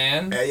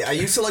 Roseanne. I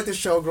used to like the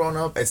show growing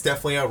up. It's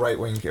definitely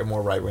a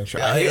more right wing show.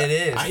 Yeah, I hate, it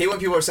is. I hate when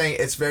people are saying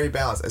it's very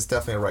balanced. It's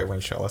definitely a right wing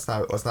show. Let's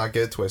not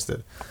get it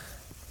twisted.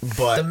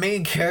 But the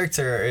main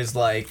character is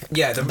like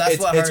yeah, that's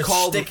what it's her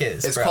called. shtick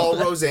is. It's bro. called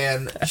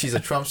Roseanne. She's a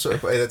Trump.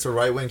 It's a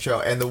right wing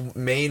show, and the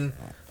main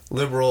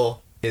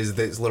liberal is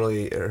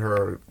literally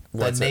her. The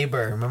What's it?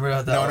 neighbor. Remember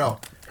that? No,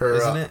 her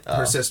Isn't it?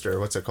 her Oh. sister.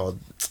 What's it called?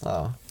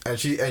 Oh, And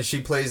she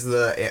plays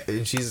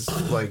and she's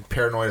like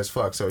paranoid as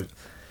fuck. So it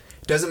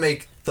doesn't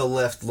make the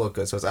left look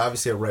good. So it's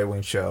obviously a right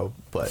wing show,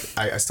 but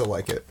I still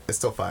like it. It's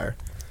still fire.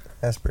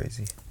 That's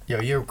crazy. yo,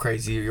 you're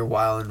crazy. You're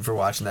wilding for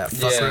watching that.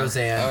 Fuck Yeah,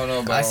 Roseanne. I don't know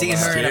about I seen all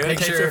her that. in a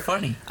Stereotypes are picture.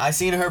 funny. I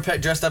seen her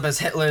dressed up as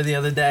Hitler the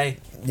other day.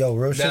 Yo,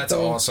 real shit That's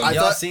though. awesome. I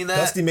Y'all thought- seen that?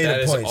 Dusty made That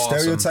a is point. awesome.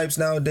 Stereotypes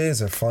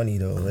nowadays are funny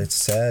though. It's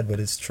sad, but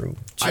it's true.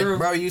 True.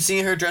 Bro, you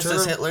seen her dressed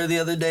as True. Hitler the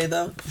other day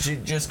though? She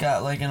just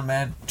got like in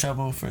mad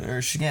trouble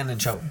or she getting in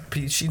trouble.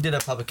 She did a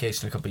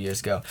publication a couple years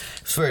ago.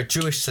 It's for a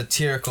Jewish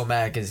satirical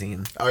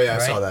magazine. Oh yeah, I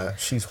right? saw that.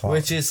 She's hot.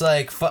 Which is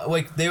like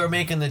they were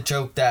making the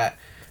joke that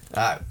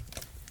I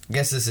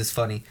guess this is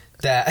funny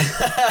that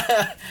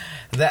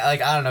that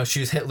like I don't know, she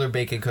was Hitler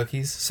baking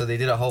cookies. So they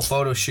did a whole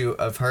photo shoot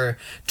of her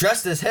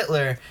dressed as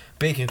Hitler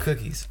baking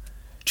cookies.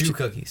 Jew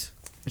cookies.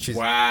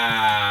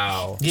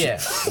 Wow. Yeah.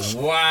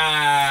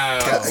 Wow.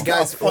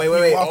 Guys,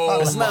 wait. Oh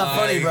It's not my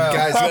funny, bro.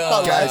 Guys,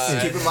 God.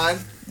 guys, keep in mind.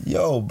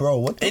 Yo, bro,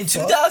 what the In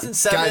fuck?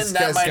 2007, Guys, that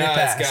guys, might have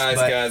passed. guys,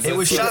 but guys, it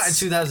was let's- shot in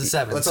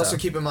 2007. Let's so. also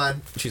keep in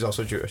mind she's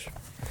also Jewish.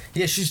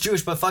 Yeah, she's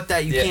Jewish, but fuck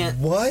that. You Yeah. can't.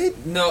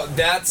 What? No,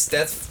 that's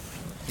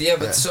yeah,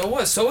 but Yeah. so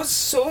what? So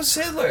was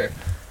Hitler.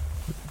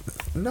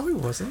 No, he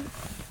wasn't.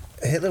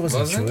 Hitler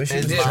wasn't Wasn't? Jewish. He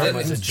His was Yeah, mom then-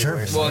 was a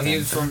Jewish. Well, he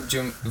was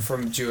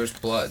from Jewish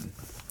blood.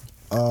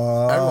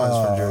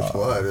 Everyone's from Jewish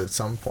blood at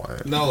some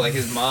point. No, like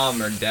his mom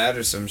or dad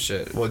or some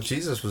shit. Well,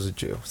 Jesus was a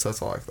Jew, so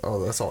that's all.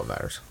 That's all that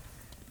matters.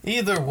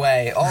 Either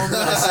way, all I'm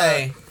gonna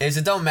say is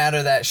it don't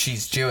matter that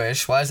she's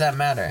Jewish. Why does that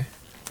matter?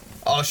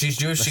 Oh, she's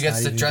Jewish. She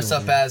That's gets not to even dress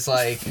up doing as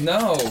like.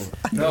 No,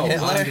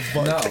 Hitler?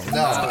 no, No,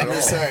 not I'm at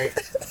just all. saying.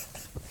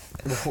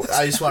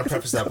 I just want to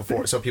preface that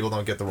before, so people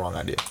don't get the wrong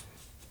idea.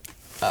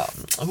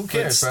 Who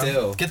cares, bro?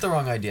 still. Get the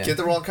wrong idea. Get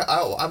the wrong.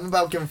 I'm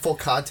about giving full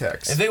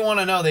context. If they want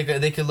to know, they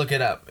could look it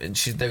up, and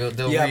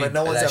they'll Yeah, read but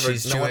no one's that ever-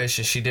 she's no one- Jewish,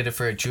 and she did it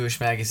for a Jewish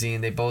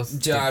magazine. They both.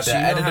 Josh, the you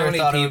know editor how many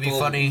thought people it would be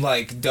funny.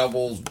 like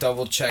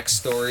double check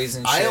stories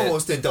and shit. I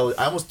almost did.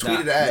 I almost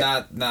tweeted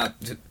at. not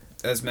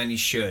as many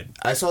should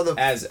I saw the.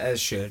 as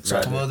should.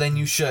 Sorry. rather. Well, then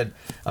you should,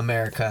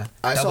 America.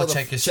 I saw Double the-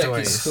 check your Check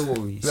your stories.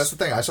 stories. That's the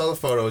thing. I saw the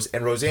photos,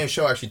 and Roseanne's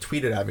show actually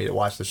tweeted at me to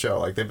watch the show.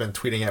 Like they've been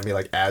tweeting at me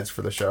like ads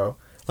for the show,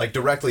 like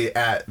directly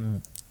at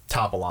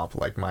Topalomp,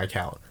 like my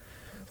account,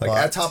 like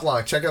What? at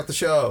Topalomp. Check out the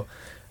show.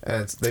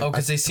 And it's, Oh,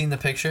 because they seen the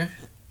picture.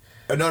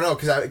 no,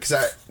 because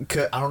I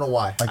don't know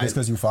why. I guess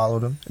because you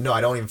followed him. No,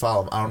 I don't even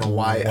follow them. I don't know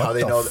why. What How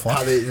they the know? fuck?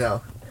 How they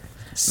know?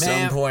 Some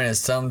Man. point at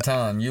some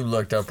time, you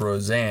looked up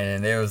Roseanne,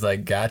 and it was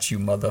like, "Got you,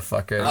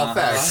 motherfucker." Oh,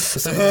 facts.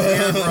 Some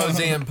weird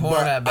Roseanne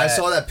porn. I But I bet.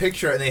 saw that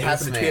picture and they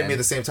happened to This tweet at me man. at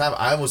the same time.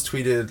 I almost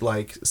tweeted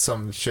like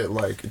some shit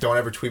like "Don't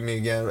ever tweet me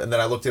again," and then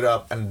I looked it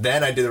up and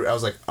then I did it. I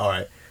was like, all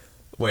right,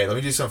 wait, let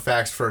me do some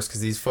facts first because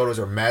these photos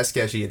are mad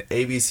sketchy and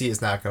ABC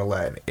is not gonna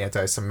let an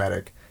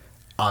anti-Semitic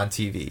on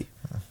TV.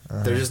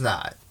 They're just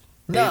not.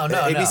 No,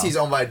 no, ABC's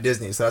owned by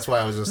Disney, so that's why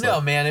I was just No,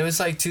 like, man, it was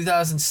like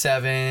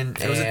 2007.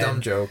 it was a and dumb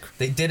joke.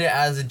 They did it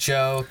as a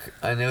joke,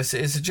 and it's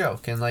a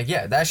joke. And, like,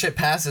 yeah, that shit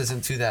passes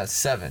in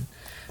 2007.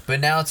 But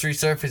now it's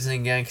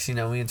resurfacing again because,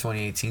 we in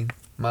 2018.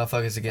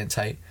 Motherfuckers are getting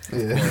tight.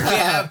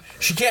 Yeah.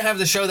 She can't have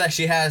the show that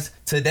she has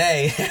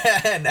today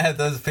and have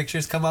those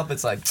pictures come up.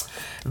 It's like,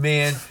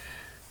 man,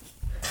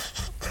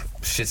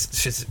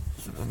 shit's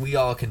we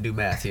all can do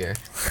math here.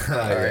 All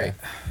right.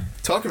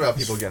 Talking about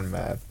people getting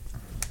mad.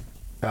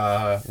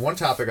 One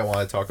topic I want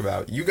to talk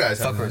about. You guys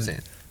Fuck have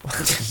Roseanne.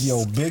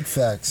 Yo, big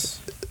facts.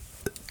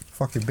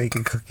 Fucking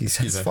baking cookies.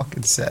 That's me.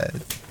 fucking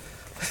sad.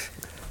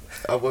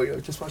 Oh, well, yo,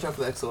 just watch out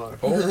for the XLR.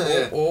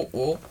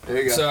 Oh. There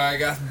you go. So I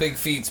got big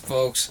feet,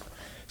 folks.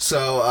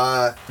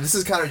 So, this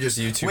is kind of just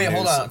YouTube Wait, news.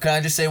 hold on. Can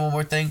I just say one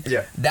more thing?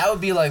 Yeah. That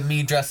would be like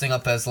me dressing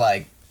up as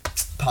like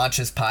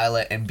Pontius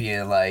Pilate and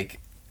being like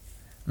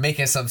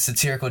making some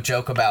satirical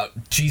joke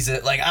about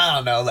Jesus, like I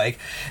don't know, like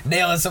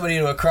nailing somebody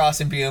to a cross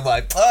and being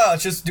like, oh,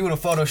 it's just doing a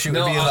photo shoot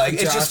and being like,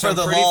 it's Josh, just for I'm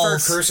the pretty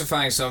lulz.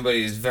 crucifying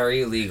somebody is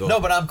very illegal. No,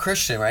 but I'm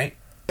Christian, right?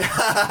 You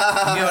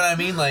know what I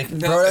mean? Like,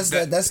 Bro, that's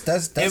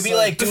it'd be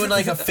like doing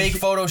like a fake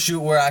photo shoot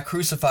where I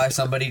crucify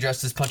somebody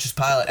dressed as Pontius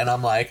Pilate, and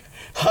I'm like,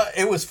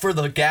 it was for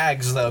the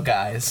gags though,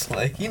 guys.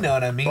 Like, you know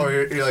what I mean? Or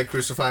you're like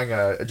crucifying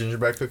a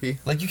gingerbread cookie.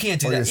 Like, you can't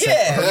do Or that. you're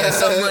Yeah,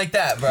 something like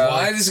that, bro.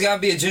 Why does it gotta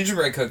be a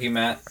gingerbread cookie,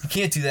 Matt? You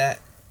can't do that.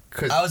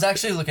 I was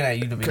actually looking at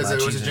you to be Because my it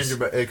was Jesus. a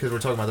gingerbread. Because we're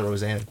talking about the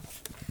Roseanne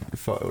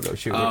photo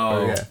shoot.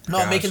 Oh. Yeah. No,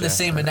 I'm making the Gotcha.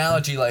 same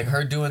analogy. Like,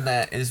 her doing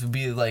that would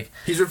be like,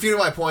 He's refuting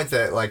my point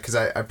that, like, because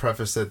I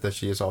prefaced it that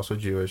she is also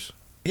Jewish.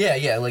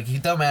 yeah, like,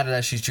 it don't matter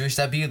that she's Jewish.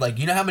 That'd be like,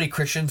 you know how many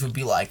Christians would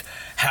be like,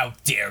 how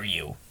dare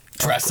you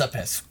dress up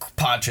as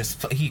Pontius?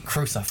 He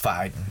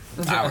crucified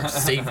our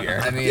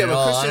Savior. I mean, Yeah, in but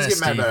all Christians honesty,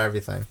 get mad about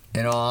everything.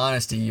 in all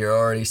honesty, you're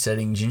already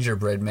setting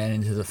gingerbread man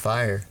into the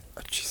fire.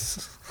 Oh,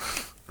 Jesus.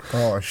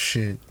 Oh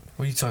shit.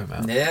 What are you talking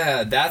about?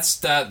 Yeah,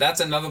 that's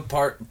another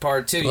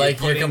part too.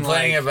 Like you're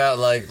complaining about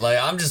like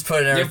I'm just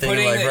putting everything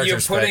in like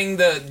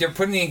retrospect. you're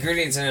putting the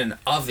ingredients in an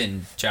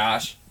oven,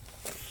 Josh.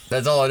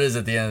 That's all it is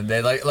at the end of the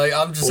day. Like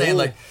I'm just saying,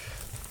 like,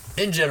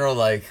 in general,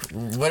 like,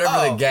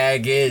 whatever the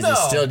gag is, no.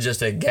 it's still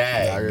just a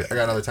gag. I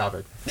got another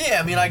topic. Yeah,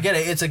 I mean, I get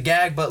it. It's a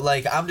gag, but,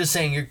 like, I'm just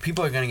saying,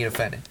 people are going to get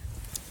offended.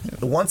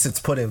 Once it's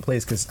put in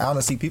place, because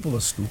honestly, people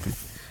are stupid.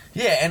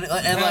 Yeah, and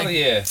Hell like,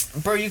 yeah.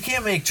 bro, you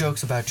can't make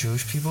jokes about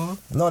Jewish people.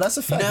 No, that's a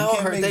You fact. know how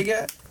can't hurt make- they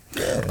get?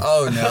 Yeah.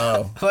 Oh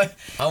no. Like,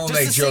 I'm gonna just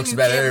make the jokes same,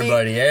 about you can't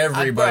everybody.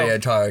 Everybody bro.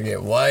 at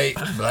Target. White,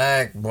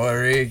 black,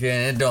 Puerto Rican,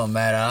 it don't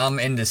matter. I'm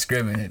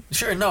indiscriminate.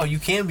 Sure, no, you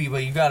can be,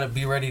 but you got to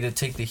be ready to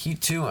take the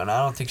heat, too, and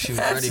I don't think she was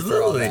ready for all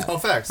Absolutely. that. Oh,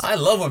 facts. I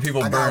love when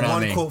people I burn got on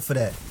one me. quote for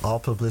that. All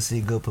publicity,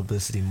 good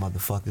publicity,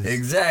 motherfuckers.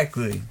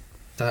 Exactly.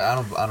 I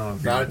don't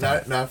agree with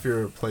that. Not if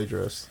you're a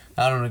plagiarist.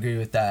 I don't agree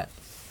with that.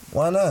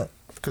 Why not?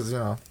 Because,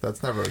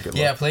 that's never a good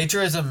Yeah, look.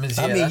 plagiarism is,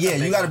 I mean, that's a yeah,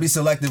 big you got to one. be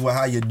selective with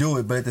how you do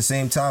it, but at the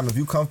same time, if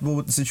you're comfortable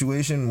with the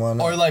situation, why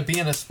not? Or, like,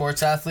 being a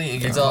sports athlete and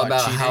It's getting all caught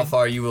about cheating. how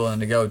far you willing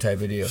to go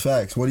type of deal.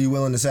 Facts. What are you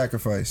willing to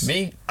sacrifice?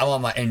 Me, I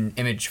want my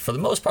image for the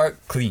most part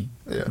clean.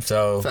 Yeah.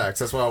 So Facts.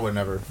 That's why I would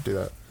never do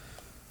that.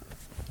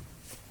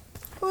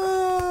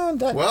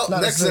 That, Well,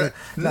 not next necessarily-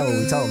 not what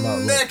we talking about.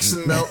 look. Next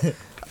note.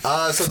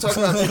 So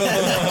talking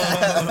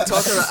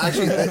about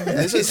actually,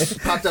 this just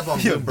popped up on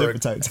Yo, Bloomberg.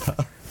 different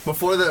type.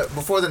 Before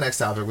the next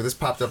topic, this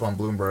popped up on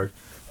Bloomberg.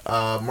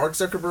 Mark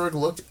Zuckerberg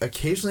looked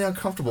occasionally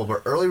uncomfortable,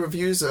 but early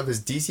reviews of his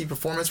DC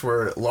performance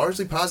were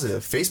largely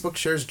positive. Facebook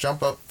shares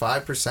jump up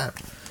 5%,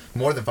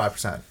 more than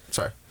 5%.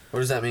 Sorry. What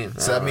does that mean?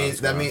 So that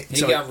means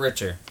He got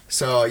richer.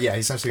 So yeah, he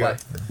essentially Why?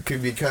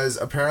 got because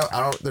apparently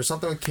there's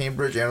something with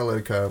Cambridge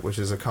Analytica, which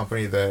is a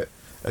company that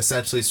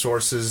essentially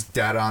sources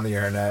data on the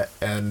internet,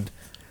 and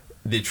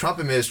the Trump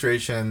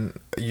administration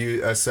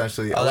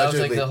essentially Oh, that was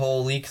allegedly like the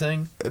whole leak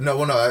thing?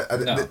 no. No.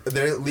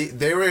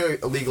 They were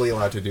legally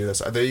allowed to do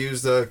this. They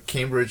use the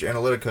Cambridge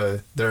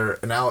Analytica, their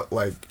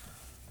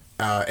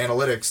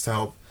analytics to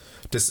help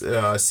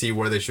see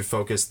where they should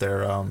focus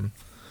their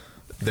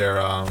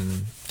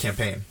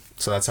campaign.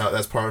 So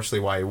that's partially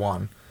why he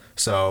won.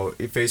 So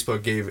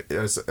Facebook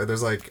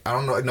there's like I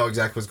don't know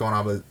exactly what's going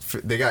on, but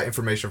they got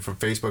information from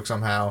Facebook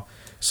somehow.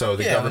 So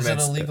the Yeah, it was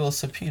government an illegal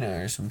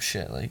subpoena or some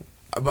shit. Like,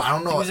 but I don't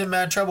he know. was in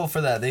mad trouble for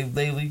that. They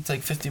leaked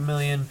like 50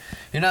 million.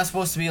 You're not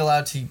supposed to be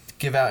allowed to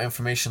give out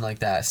information like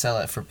that, sell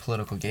it for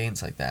political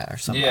gains like that or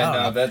something. I Yeah, don't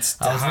no, know.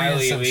 that's I was reading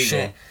highly some illegal.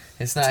 shit.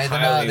 It's not. It's They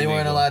highly weren't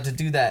illegal. allowed to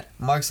do that.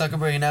 Mark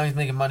Zuckerberg, now he's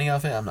making money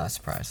off it. I'm not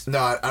surprised. No,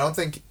 I don't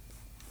think.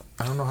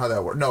 I don't know how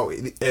that worked. No,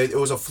 it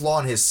was a flaw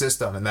in his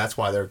system, and that's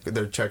why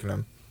they're checking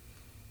him.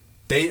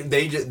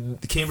 They just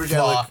Cambridge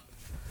Flaw. Analytica.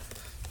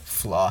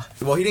 Flaw.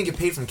 Well, he didn't get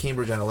paid from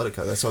Cambridge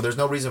Analytica, so there's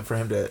no reason for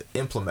him to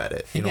implement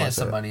it. He You know can what get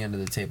some I'm saying? money under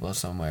the table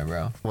somewhere,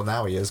 bro. Well,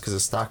 now he is because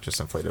his stock just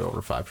inflated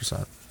over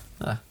 5%.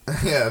 Huh.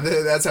 Yeah,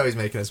 that's how he's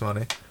making his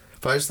money.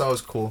 But I just thought it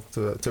was cool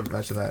to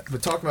mention that.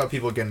 But talking about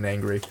people getting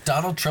angry,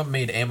 Donald Trump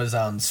made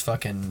Amazon's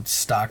fucking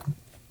stock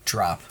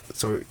drop.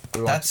 so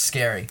That's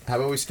scary. how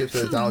about we skip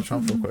to Donald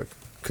Trump real quick?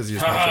 Because he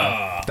just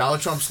mentioned Donald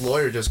Trump's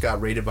lawyer just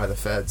got raided by the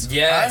feds.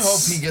 Yes. I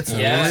hope he gets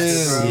Yes.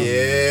 arrested, bro.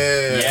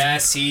 Yeah.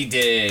 Yes, he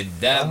did.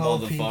 That I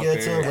hope he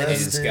gets motherfucker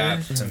has arrested.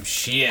 got some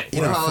shit.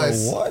 You know Wait, how for I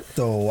what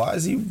though? Why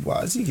is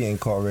he getting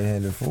caught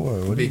red-handed for?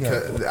 What do you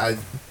got?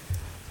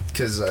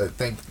 Because I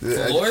think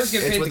Lawyers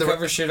get it's paid with to the-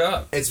 cover shit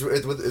up.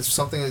 It's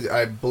something.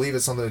 I believe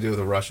it's something to do with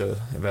the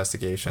Russia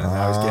investigation.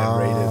 I was getting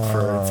raided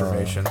for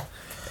information.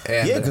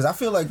 And Yeah, because I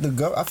feel like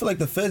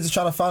the feds is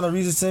trying to find a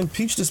reason to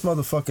impeach this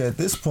motherfucker at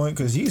this point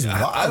because he's I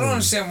don't violent.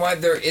 understand why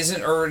there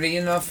isn't already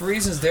enough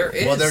reasons. There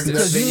is. Well, they're-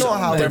 Because you know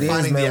how they're it is,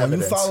 finding the man. When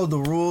you evidence. follow the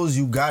rules,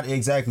 you got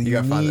exactly. You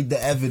gotta find need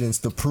the evidence,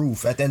 the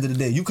proof. At the end of the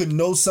day, you could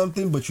know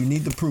something, but you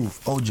need the proof.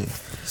 OJ.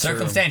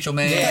 circumstantial,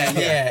 man.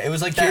 Yeah, it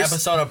was like that Here's-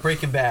 episode of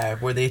Breaking Bad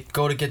where they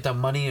go to get the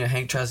money and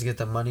Hank tries to get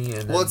the money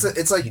and then Well,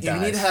 it's like he you need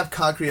dies. to have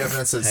concrete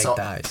evidence. That Hank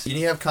dies. You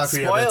need to have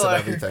concrete evidence of Spoiler.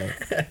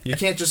 everything. You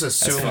can't just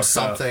assume fucked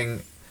up.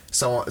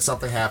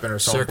 something happened or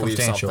someone believes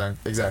Circumstantial.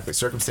 something. Exactly,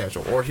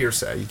 circumstantial or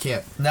hearsay. You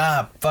can't.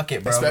 Nah, fuck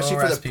it, bro. Especially Go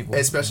for arrest the people.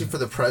 especially for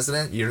the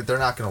president, they're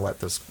not going to let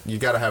this. You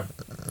got to have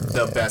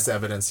the best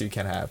evidence you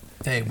can have.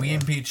 Hey, we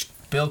impeached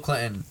Bill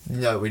Clinton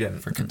No, we didn't.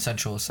 for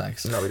consensual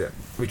sex. No, we didn't.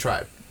 We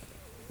tried.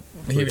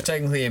 He was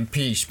technically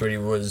impeached, but he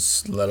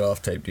was let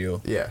off type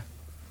deal. Yeah.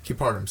 He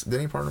pardoned himself.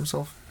 Didn't he pardon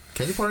himself?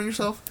 Can you pardon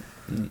yourself?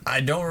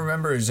 I don't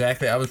remember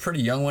exactly. I was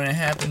pretty young when it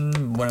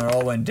happened, when it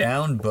all went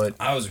down, but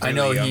I was really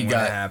know young he when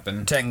got it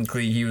happened.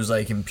 technically he was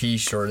like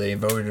impeached or they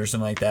voted or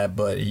something like that,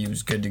 but he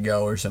was good to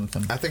go or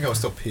something. I think I was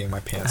still peeing my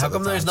pants. How at the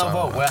come there's time, no so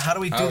I don't vote? know. Well, how do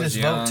we I do was this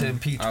young. vote to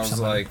impeach I was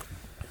somebody? like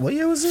What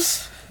year was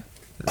this?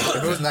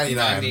 It was 99.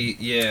 90,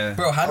 yeah.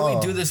 Bro, how do we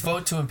Oh. do this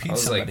vote to I impeach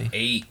was somebody? like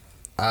 8.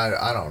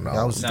 I don't know.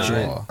 I was Nah.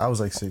 legit. I was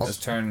like I was 6.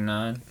 turning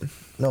 9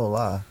 No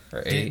lie.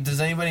 or 8.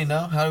 Does anybody know?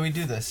 How do we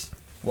do this?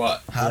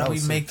 What? How I do we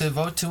was make the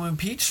vote to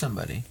impeach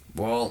somebody?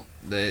 Well,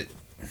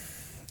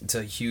 it's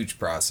a huge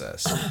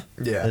process.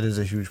 Yeah. It is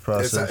a huge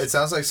process. It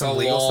sounds like It's a some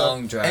legal stuff.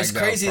 long, dragged It's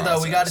crazy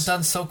though. We got it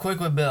done so quick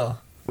with Bill.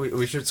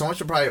 We should. Someone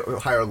should probably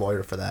hire a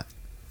lawyer for that.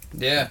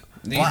 Yeah.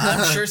 Well,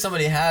 I'm sure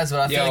somebody has,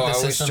 but I feel Yo, like the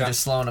I wish system John-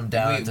 just slowing them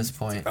down we- at this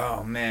point.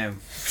 Oh man.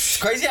 It's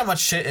crazy how much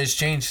shit has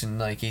changed in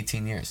like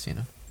 18 years, you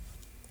know?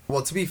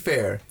 Well, to be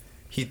fair,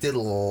 he did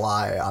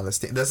lie on the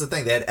stand. That's the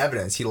thing. They had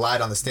evidence. He lied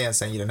on the stand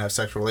saying you didn't have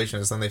sexual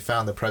relations. Then they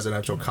found the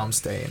presidential cum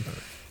stain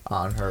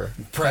on her.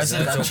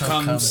 Presidential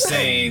cum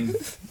stain.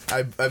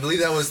 I believe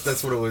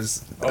that's what it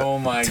was. Oh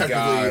my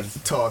technically god.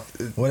 talked.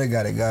 What it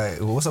got?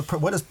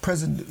 What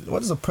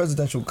is a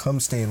presidential cum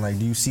stain like?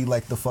 Do you see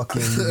like the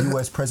fucking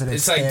U.S. president?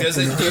 It's like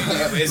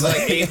it's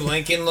like Abe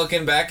Lincoln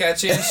looking back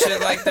at you and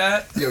shit like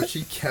that. Yo,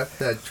 she kept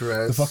that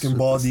dress. the fucking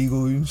bald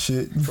eagle and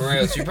shit? For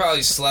real, she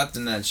probably slept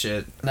in that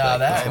shit. Nah, Like,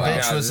 that oh my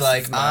bitch God, was this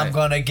like, is my- I'm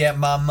gonna get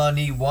my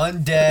money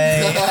one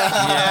day.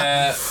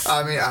 Yeah.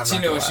 I mean, I'm She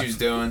not knew gonna what lie. she was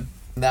doing.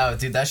 No,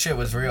 dude, that shit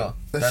was real.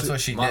 That's shit-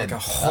 what she Monica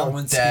did.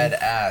 Lewinsky. Dead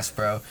ass,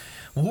 bro.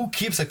 Well, who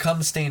keeps a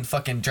cum stained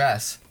fucking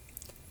dress?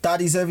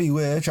 Thotties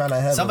everywhere trying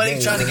to have. Somebody a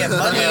baby. trying to get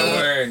money. Yeah,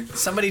 word.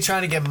 Somebody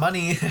trying to get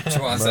money. She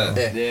wants Bro.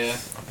 that. Yeah.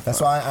 That's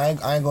why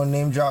I ain't gonna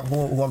name drop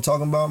who I'm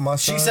talking about. My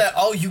son. She said,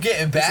 "Oh, you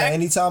getting Listen, back?"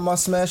 anytime I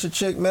smash a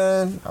chick,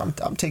 man,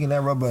 I'm taking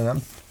that rubber and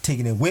I'm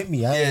taking it with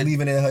me. I Yeah. ain't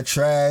leaving it in her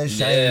trash.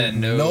 I ain't- Yeah,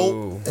 no.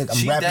 Nope. I'm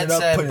She wrapping dead it up,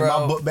 said, putting it in my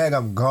bro. book bag.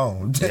 I'm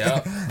gone.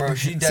 Yeah. Bro,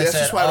 she See, just that's said,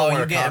 just why I don't "Oh, wear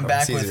you a getting condom.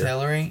 back It's with easier.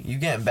 Hillary? You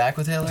getting back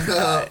with Hillary?"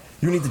 Alright.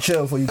 You need to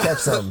chill before you catch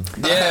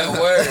something. Yeah,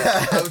 word.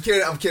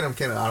 I'm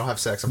kidding. I don't have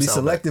sex. I'm Be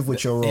celibate. selective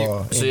with your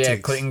raw. So yeah,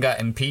 intakes. Clinton got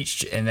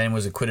impeached and then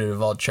was acquitted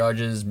of all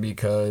charges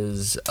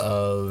because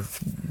of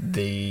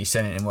the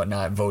Senate and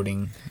whatnot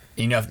voting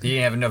he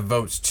didn't have enough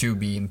votes to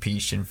be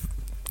impeached and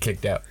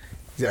kicked out.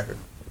 Exactly.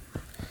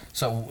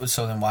 So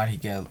then why'd he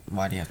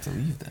have to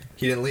leave then?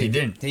 He didn't leave. He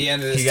didn't. He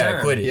ended his He got term.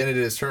 acquitted. He ended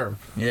his term.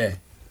 Yeah.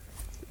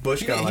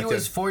 Bush got He elected.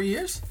 was 4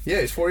 years. Yeah,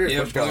 he's 4 years.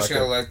 Yeah, Bush Bush got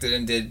got elected. elected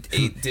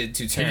and did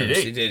 2 terms. did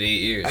 8. He did 8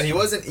 years. And he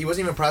wasn't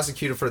even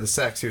prosecuted for the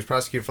sex. He was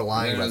prosecuted for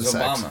lying it about the was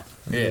sex. Obama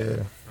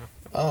Yeah.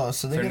 Oh,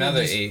 so for they're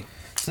another just, 8.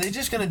 So they're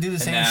just gonna do the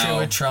same now, shit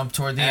with Trump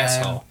toward the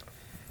Asshole. end.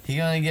 He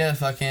gonna get He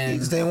fucking.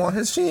 just didn't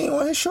want she didn't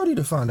want his shorty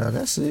to find out.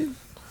 That's it.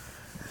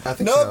 I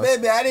think No, so.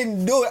 baby, I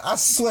didn't do it. I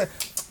swear.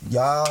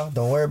 Y'all,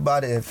 don't worry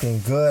about it.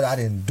 Everything good. I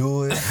didn't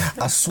do it.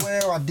 I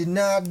swear I did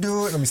not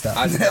do it. Let me stop.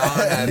 I did not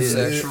have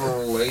sexual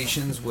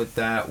relations with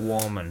that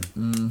woman.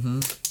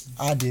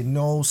 I did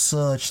no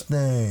such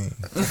thing.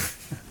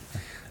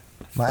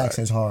 My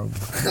accent's horrible,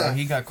 Bro,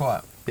 he got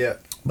caught. Yeah.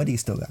 but he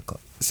still got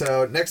caught.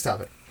 So next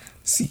topic.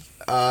 See,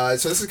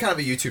 So this is kind of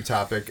a YouTube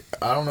topic.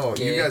 I don't know.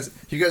 You Yeah.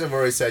 guys have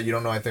already said you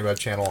don't know anything about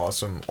Channel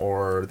Awesome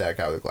or that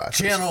guy with the glasses.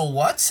 Channel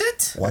what's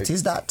it? what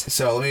is that?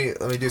 So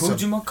let me do some.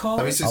 Whatchamacallit?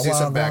 Let me just do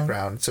some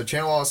background. So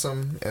Channel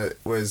Awesome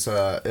is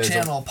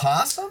Channel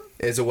Possum?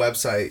 is a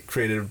website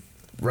created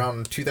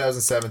around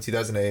 2007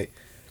 2008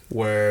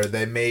 where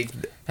they make.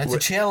 That's a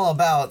channel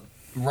about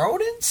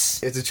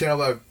rodents? It's a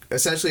channel about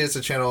essentially it's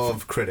a channel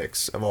of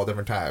critics of all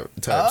different types,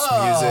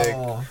 Oh.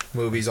 music,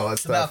 movies, all that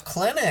It's about stuff.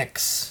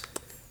 clinics.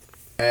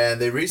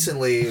 And they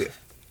recently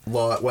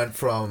went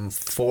from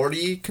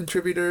 40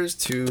 contributors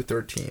to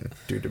 13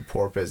 due to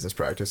poor business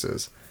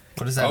practices.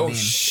 What does that Oh mean?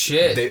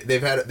 shit!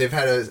 They've had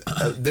a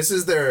this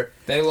is their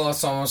They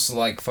lost almost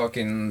like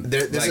fucking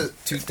This like is-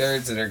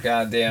 2/3 of their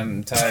goddamn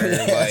entire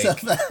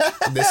like.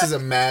 this is a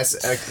mass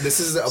this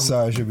is a,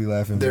 Sorry, I should be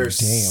laughing. their But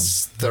damn.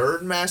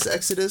 third mass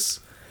exodus.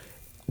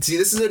 See,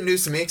 this is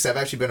news to me because I've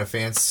actually been a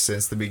fan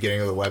since the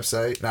beginning of the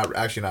website. Not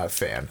a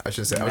fan. I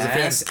should say I was a fan.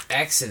 Mass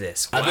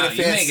Exodus. I've been Wow, a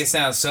you fan make it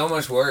sound so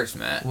much worse,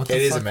 Matt. What the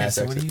It is a fuck mass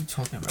What are exit. you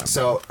talking about?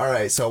 So, all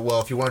right. So,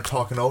 well, if you weren't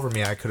talking over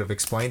me, I could have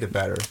explained it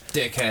better.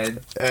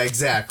 Dickhead.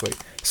 Exactly.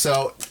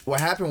 So, what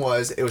happened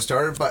was it was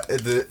started by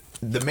the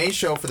main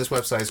show for this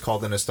website is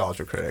called The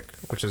Nostalgia Critic,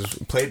 which is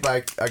played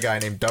by a guy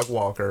named Doug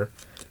Walker,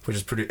 which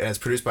is and it's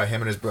produced by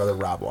him and his brother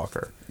Rob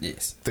Walker.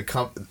 Yes.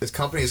 This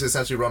company is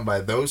essentially run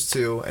by those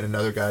two and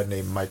another guy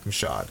named Mike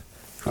Mashad,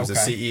 who's the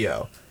Okay.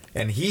 CEO.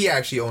 And he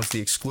actually owns the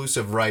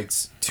exclusive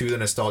rights to the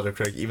Nostalgia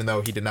Critic, even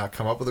though he did not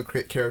come up with a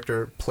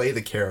character, play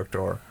the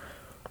character,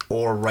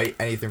 or write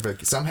anything for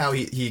the. Somehow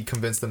he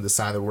convinced them to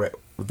sign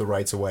the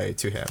rights away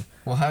to him.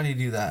 Well, how do you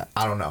do that?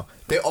 I don't know.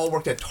 They all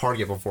worked at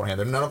Target beforehand.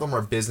 None of them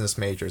are business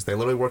majors. They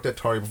literally worked at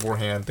Target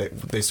beforehand.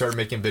 They started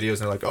making videos and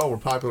they're like, oh, we're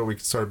popular, we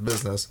can start a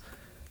business.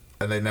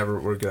 and they never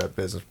were good at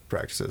business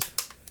practices.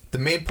 The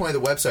main point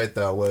of the website,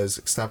 though,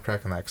 was stop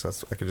cracking that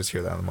because I could just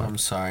hear that on the mic. I'm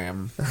sorry,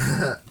 I'm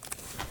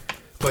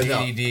But no.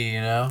 ADD,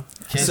 you know?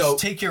 Kids, So-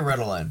 take your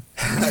Ritalin.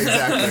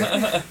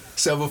 Exactly.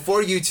 So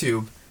before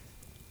YouTube,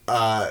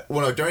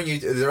 during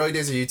the early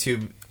days of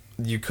YouTube,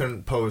 you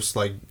couldn't post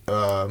like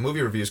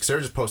movie reviews because they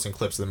were just posting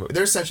clips of the movie.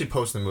 They're essentially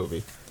posting the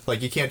movie.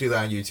 Like you can't do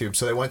that on YouTube.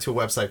 So they went to a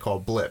website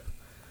called Blip,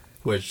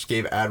 which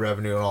gave ad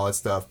revenue and all that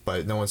stuff,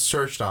 but no one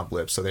searched on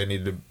Blip, so they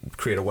needed to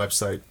create a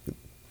website.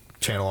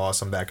 Channel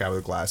Awesome, that guy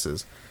with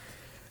glasses,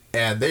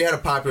 and they had a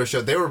popular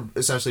show. They were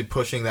essentially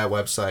pushing that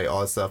website,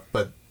 all that stuff,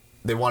 but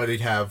they wanted to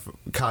have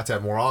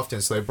content more often,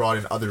 so they brought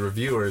in other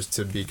reviewers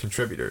to be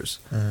contributors.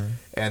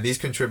 And these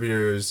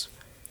contributors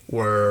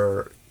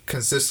were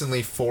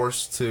consistently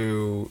forced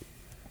to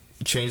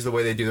change the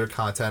way they do their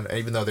content,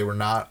 even though they were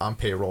not on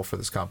payroll for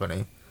this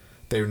company.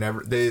 They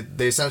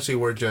essentially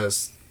were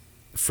just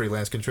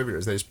freelance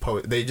contributors.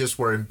 They just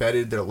were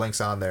embedded their links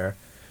on there,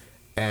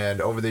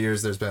 and over the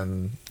years there's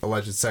been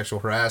alleged sexual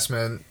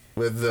harassment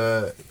with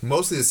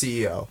mostly the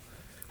CEO.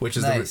 Which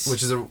is Nice.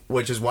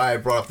 which is why I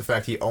brought up the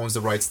fact he owns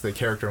the rights to the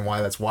character and why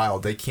that's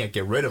wild. They can't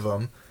get rid of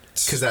him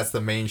because that's the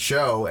main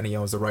show and he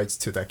owns the rights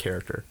to that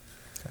character.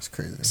 That's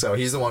crazy. So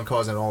he's the one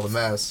causing all the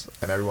mess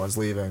and everyone's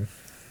leaving.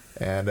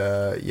 And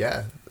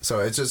yeah,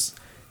 so it's just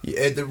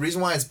the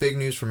reason why it's big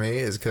news for me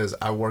is because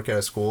I work at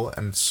a school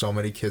and so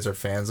many kids are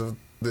fans of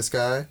this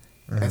guy.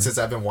 And since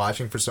I've been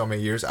watching for so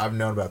many years, I've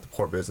known about the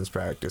poor business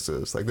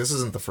practices. Like this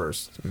isn't the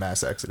first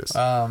mass exodus.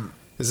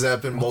 This has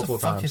happened multiple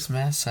What the fuck times. is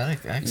mass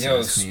exodus Yo,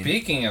 mean?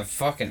 speaking of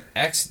fucking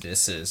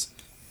exoduses,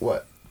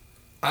 What?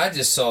 I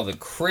just saw the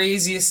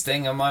craziest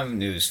thing on my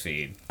news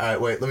feed. All right,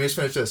 wait. Let me just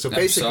finish this. So I'm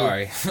basically,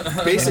 sorry.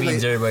 That basically,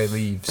 means everybody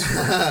leaves.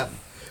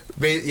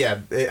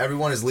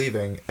 everyone is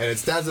leaving, and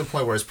it's down to the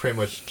point where it's pretty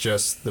much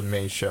just the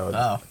main show.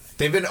 Oh.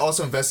 They've been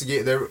also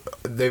investigated.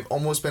 They've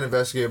almost been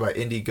investigated by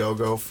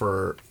Indiegogo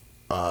for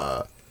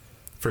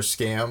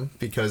scam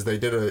because they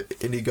did a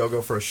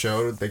Indiegogo for a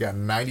show. They got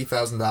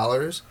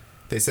 $90,000.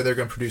 They said they're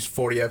going to produce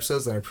 40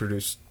 episodes. Then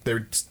they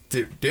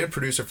didn't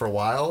produce it for a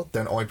while.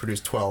 Then only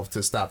produced 12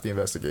 to stop the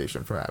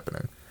investigation from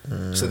happening,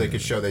 so they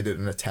could show they did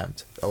an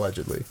attempt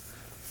allegedly.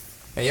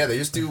 And yeah, they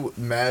just do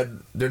mad.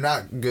 They're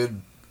not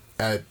good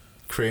at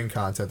creating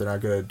content. They're not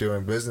good at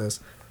doing business.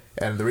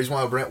 And the reason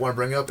why I want to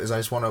bring it up is I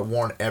just want to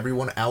warn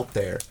everyone out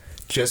there: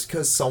 just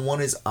because someone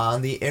is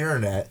on the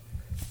internet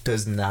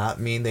does not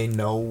mean they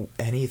know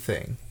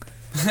anything.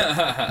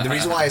 The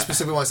reason why I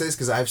specifically want to say this is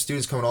because I have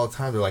students coming all the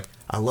time. They're like,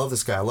 I love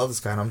this guy,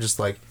 and I'm just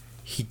like,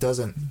 he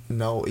doesn't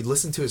know. He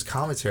listened to his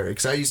commentary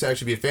because I used to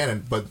actually be a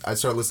fan, but I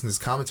started listening to his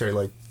commentary.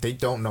 Like, they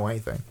don't know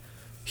anything.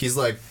 He's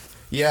like,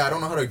 yeah, I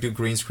don't know how to do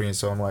green screen.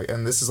 So I'm like,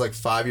 and this is like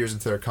 5 years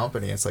into their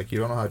company. It's like, you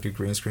don't know how to do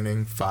green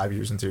screening 5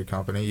 years into your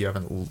company. You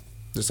haven't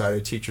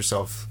decided to teach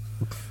yourself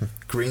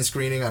green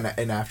screening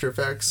in After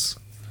Effects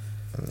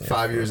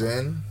 5 years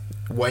in.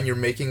 When you're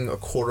making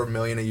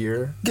 $250,000 a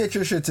year, Get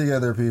your shit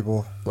together,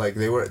 people. like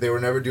they were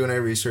never doing any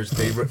research.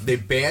 They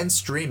banned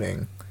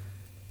streaming,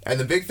 and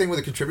the big thing with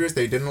the contributors,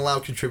 they didn't allow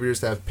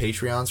contributors to have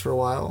Patreons for a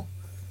while,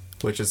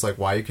 which is like,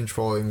 why are you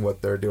controlling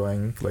what they're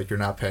doing? Like, you're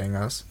not paying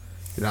us.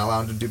 You're not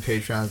allowed to do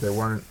Patreons.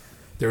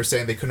 They were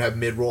saying they couldn't have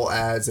mid-roll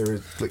ads. They were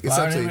like, Why would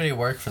essentially anybody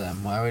work for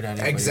them? Why would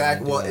anybody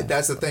exact. wanna do Well, that?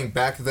 that's the thing.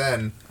 Back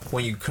then,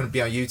 when you couldn't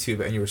be on YouTube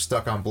and you were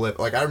stuck on Blip,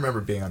 like I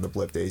remember being on the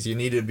Blip days. You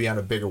needed to be on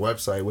a bigger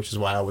website, which is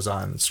why I was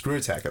on Screw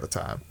Attack at the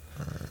time.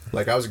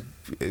 Like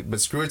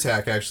but Screw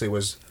Attack actually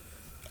was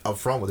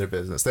upfront with their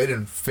business. They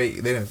didn't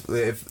fake. They didn't.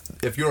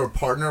 If you're a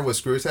partner with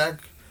Screw Attack,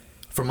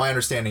 from my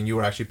understanding, you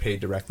were actually paid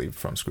directly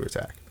from Screw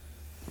Attack.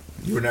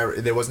 You were never.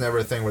 There was never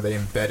a thing where they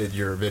embedded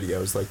your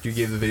videos. Like, you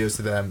gave the videos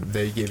to them,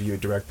 they give you a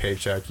direct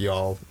paycheck.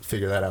 Y'all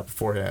figure that out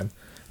beforehand.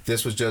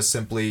 This was just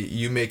simply,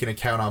 you make an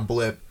account on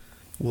Blip,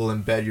 we'll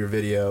embed your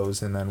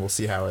videos, and then we'll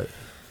see how it.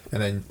 And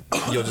then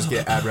you'll just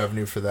get ad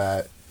revenue for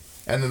that.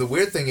 And then the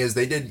weird thing is,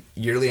 they did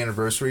yearly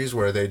anniversaries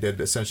where they did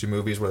essentially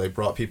movies where they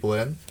brought people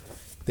in.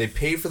 They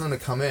paid for them to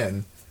come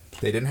in.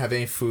 They didn't have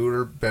any food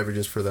or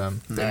beverages for them.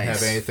 They didn't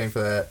have Nice. anything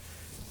for that.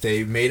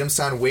 They made them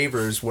sign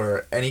waivers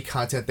where any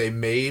content they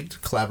made,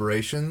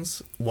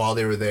 collaborations, while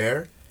they were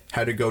there,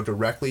 had to go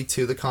directly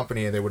to the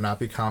company and they would not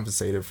be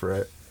compensated for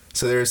it.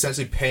 So they were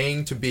essentially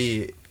paying to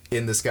be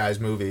in this guy's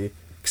movie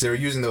because they were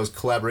using those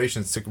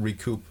collaborations to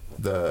recoup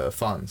the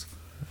funds.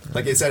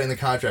 Like it said in the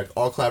contract,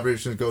 all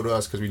collaborations go to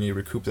us because we need to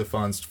recoup the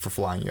funds for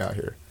flying you out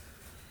here.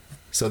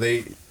 So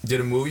they did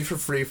a movie for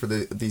free for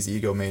these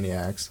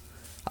egomaniacs.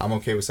 I'm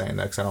okay with saying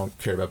that because I don't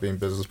care about being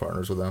business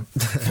partners with them.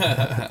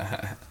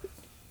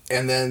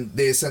 And then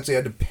they essentially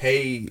had to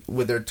pay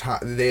with their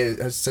time. They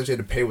essentially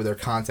had to pay with their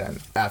content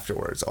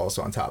afterwards,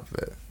 also on top of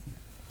it.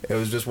 It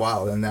was just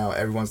wild, and now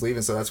everyone's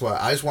leaving. So that's why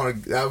I just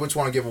want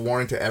to give a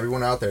warning to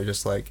everyone out there.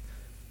 Just like,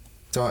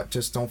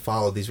 don't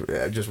follow these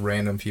just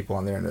random people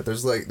on the internet.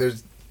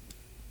 There's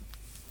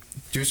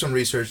do some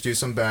research, do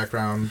some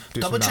background,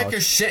 Double check your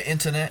shit,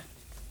 internet.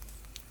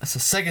 That's the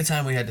second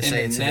time we had to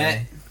say it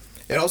today.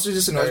 It also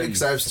just annoys me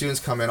because I have students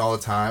come in all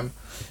the time,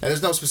 and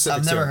there's no specific.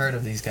 I've never heard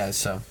of these guys,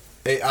 so.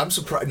 I'm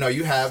surprised. No,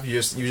 you have.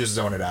 You just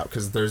zone it out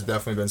because there's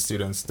definitely been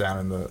students down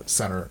in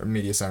the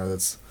media center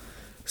that's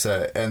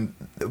said. And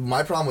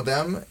my problem with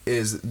them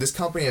is this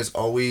company has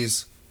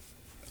always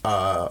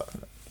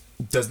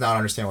does not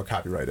understand what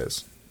copyright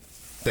is.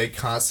 They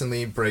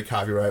constantly break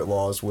copyright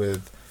laws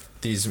with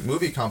these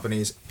movie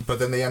companies, but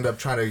then they end up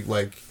trying to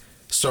like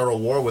start a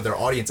war with their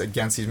audience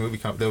against these movie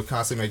companies. They'll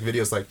constantly make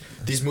videos like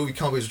these movie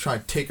companies are trying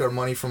to take our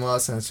money from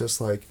us, and it's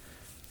just like,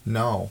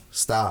 no,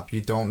 stop.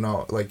 You don't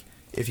know. Like,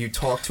 if you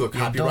talk to a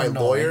copyright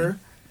lawyer,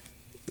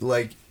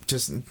 like,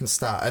 just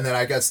stop. And then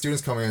I got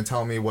students coming and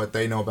telling me what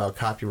they know about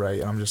copyright,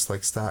 and I'm just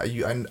like, stop.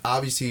 And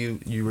obviously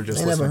you were just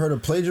You never heard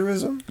of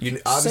plagiarism?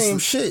 Same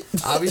shit.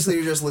 Obviously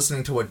you're just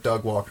listening to what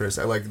Doug Walker is.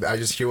 I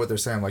just hear what they're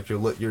saying. Like,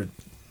 you're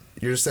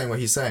just saying what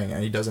he's saying,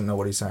 and he doesn't know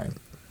what he's saying.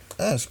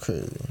 That's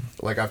crazy.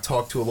 Like, I've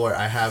talked to a lawyer.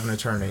 I have an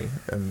attorney,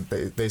 and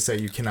they say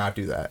you cannot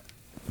do that.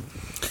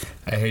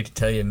 I hate to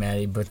tell you,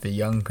 Maddie, but the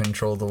young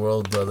control the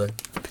world, brother.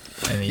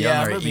 And the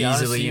young are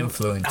easily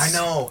influenced. I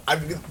know.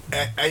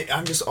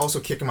 I'm just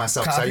also kicking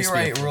myself.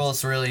 Copyright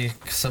rules really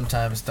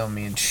sometimes don't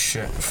mean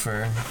shit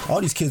for...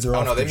 All these kids are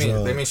off the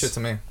drugs. They mean shit to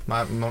me.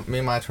 Me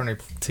and my attorney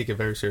take it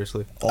very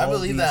seriously. I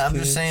believe that. I'm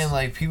just saying,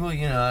 like, people,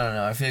 you know, I don't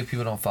know. I feel like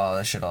people don't follow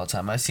that shit all the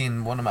time. I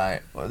seen one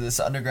of this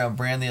underground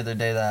brand the other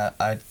day that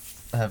I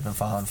have been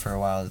following for a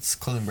while. It's a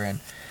clothing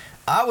brand.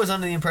 I was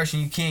under the impression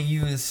you can't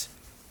use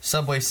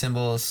subway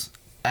symbols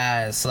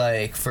as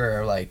like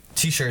for like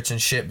t-shirts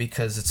and shit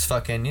because it's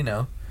fucking, you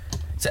know,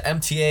 it's an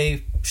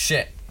MTA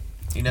shit,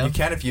 you know. You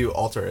can if you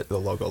alter the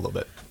logo a little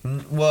bit.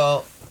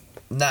 Well,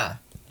 nah,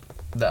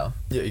 no.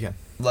 Yeah, you can.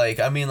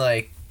 Like, I mean,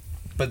 like,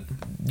 but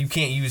you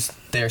can't use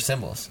their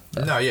symbols.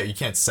 Though. No, yeah, you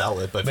can't sell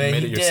it, but But if you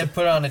made he it did yourself.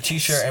 put on a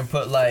t-shirt and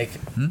put like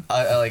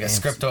a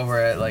script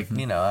over it, like,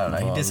 you know, I don't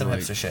know. He did some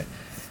hipster shit.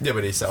 Yeah,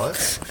 but did he sell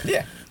it?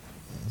 Yeah,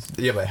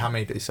 Yeah, but how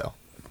many did he sell?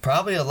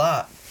 probably a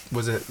lot.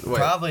 Was it? Wait,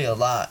 Probably a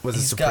lot. Was it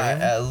He's Supreme?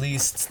 got at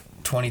least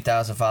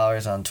 20,000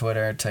 followers on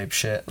Twitter type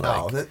shit.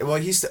 Like, well,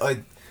 he's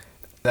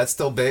that's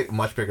still big,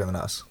 much bigger than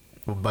us,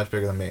 much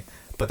bigger than me.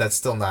 But that's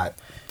still not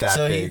that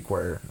big.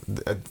 Where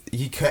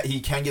he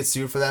can get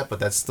sued for that, but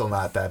that's still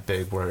not that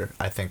big. Where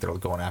I think they're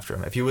going after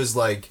him. If he was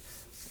like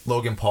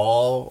Logan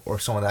Paul or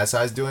someone that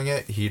size doing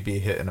it, he'd be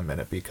hit in a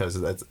minute because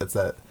it's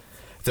that.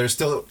 There's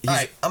still.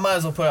 Alright, I might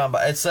as well put it on.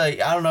 But it's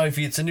like, I don't know if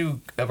it's a new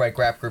like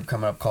rap group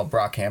coming up called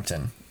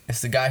Brockhampton.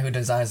 It's the guy who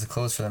designs the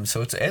clothes for them.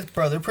 So it's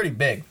bro, they're pretty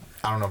big.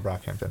 I don't know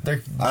Brockhampton.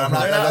 They're I'm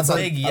not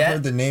big yet. I've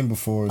heard the name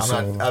before. I'm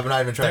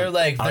not even trying.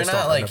 They're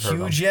not like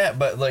huge yet,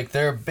 but like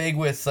they're big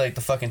with like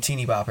the fucking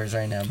teeny boppers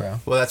right now, bro.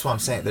 Well, that's what I'm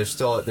saying. They're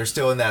still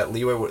in that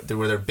leeway where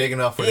they're big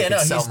enough where they can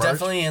sell he's merch.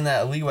 definitely in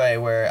that leeway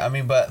where, I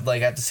mean, but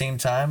like at the same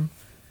time,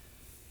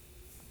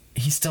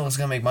 he still is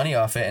gonna make money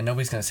off it, and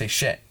nobody's gonna say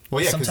shit.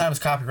 Well, yeah, sometimes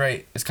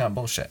copyright is kind of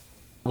bullshit.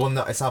 Well,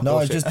 no, it's not No,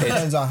 bullshit. it just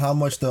depends on how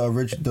much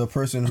the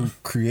person who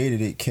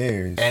created it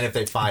cares. And if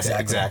they find it,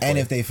 exactly. And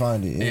if they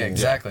find it. Yeah,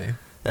 exactly.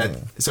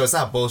 So it's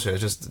not bullshit. It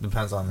just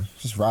depends on.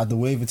 Just ride the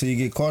wave until you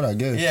get caught, I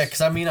guess. Yeah,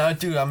 because I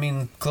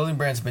mean, clothing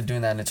brands have been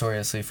doing that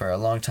notoriously for a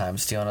long time,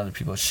 stealing other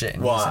people's shit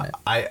and using it.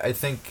 I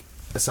think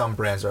some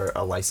brands are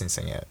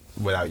licensing it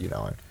without you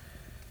knowing.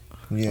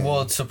 Yeah.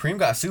 Well, Supreme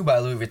got sued by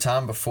Louis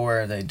Vuitton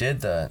before they did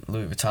the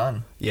Louis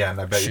Vuitton. Yeah,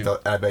 and I bet you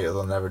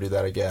they'll never do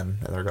that again,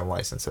 and they're gonna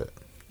license it.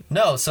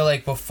 No, so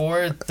like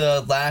before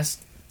the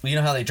last, you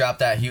know how they dropped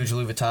that huge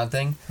Louis Vuitton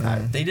thing?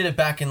 They did it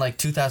back in like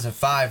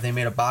 2005. They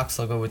made a box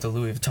logo with the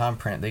Louis Vuitton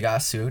print. They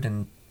got sued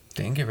and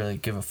they didn't really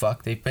give a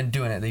fuck. They've been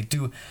doing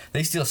it.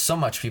 They steal so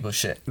much people's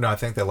shit. No, I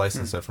think they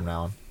license it from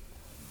now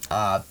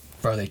on.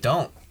 Bro, they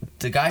don't.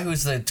 The guy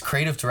who's the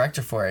creative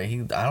director for it,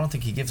 I don't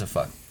think he gives a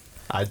fuck.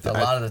 A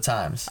lot of the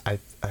times.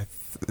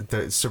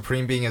 The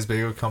Supreme being as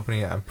big of a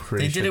company, I'm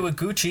pretty sure. They did it with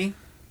Gucci.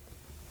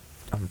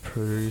 I'm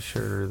pretty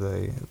sure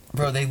they.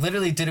 Bro, they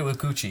literally did it with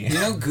Gucci. You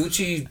know,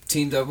 Gucci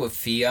teamed up with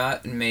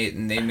Fiat and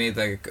they made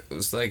like it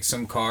was like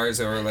some cars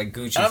that were like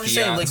Gucci. And I'm just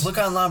saying, like, look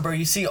online, bro.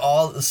 You see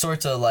all the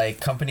sorts of like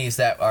companies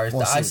that are.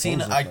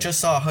 I just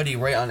saw a hoodie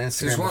right on Instagram.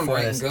 There's one before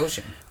right this, in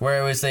Goshen.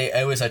 where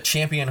it was a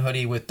champion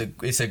hoodie with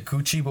it's a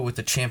Gucci but with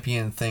the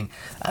champion thing.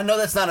 I know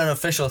that's not an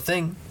official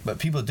thing, but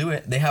people do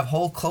it. They have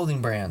whole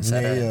clothing brands.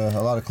 Yeah,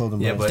 a lot of clothing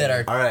brands. But that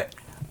are all right.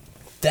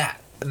 That.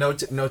 Note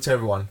to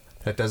everyone.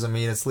 That doesn't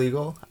mean it's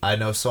legal. I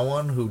know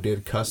someone who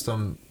did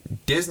custom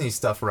Disney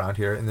stuff around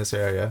here in this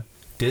area.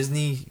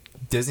 Disney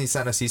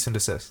sent a cease and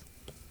desist.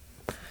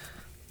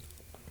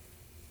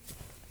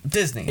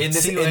 Disney.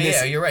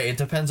 You're right. It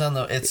depends on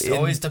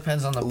always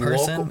depends on the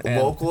person.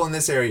 Local in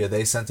this area,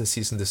 they sent a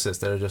cease and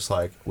desist. They're just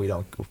like, we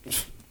don't.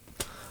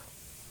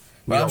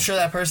 Well, I'm sure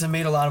that person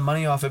made a lot of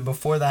money off it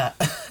before that.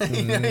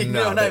 you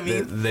know what I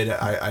mean?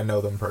 I know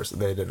them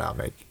personally. They did not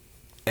make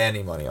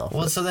any money off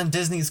Well, it. so then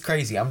Disney's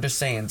crazy. I'm just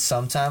saying,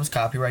 sometimes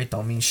copyright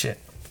don't mean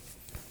shit.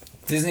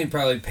 Disney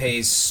probably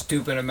pays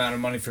stupid amount of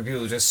money for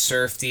people to just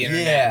surf the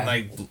internet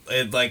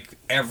and like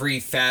every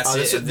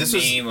facet of the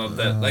name of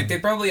the like they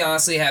probably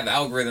honestly have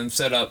algorithms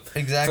set up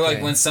exactly for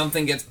like when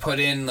something gets put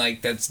in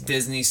like that's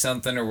Disney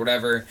something or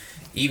whatever,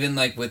 even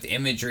like with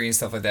imagery and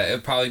stuff like that,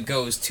 it probably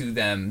goes to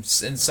them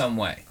in some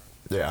way.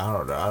 Yeah, I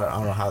don't know. I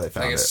don't know how they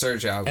found Like a it.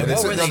 search And algorithm.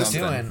 what were they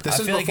something. doing? This I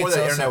is feel like before it's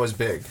the also- internet was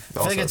big. I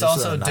feel like it's This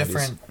also was the 90s.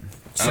 different.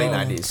 Late Oh.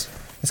 90s.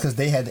 It's because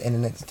they had the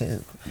internet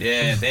too.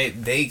 Yeah,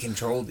 they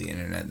controlled the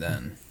internet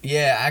then.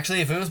 Yeah,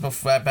 actually, if it was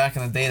before, back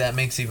in the day, that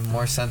makes even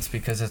more sense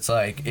because it's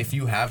like if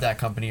you have that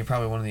company, you're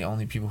probably one of the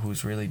only people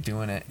who's really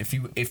doing it.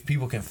 If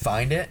people can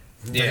find it,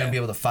 they're gonna be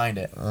able to find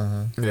it.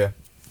 Yeah.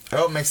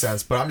 Oh, it makes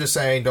sense. But I'm just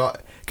saying,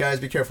 guys,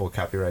 be careful with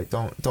copyright.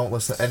 Don't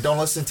listen, and don't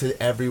listen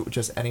to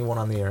just anyone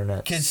on the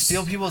internet. Kids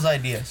steal people's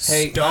ideas.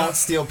 Hey, Don't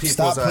steal people's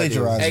Stop ideas.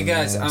 plagiarizing. hey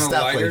guys, man. on a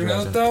Stop lighter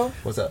plagiarizing. note though,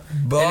 What's up?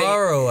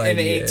 Borrow an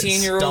ideas.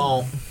 18-year-old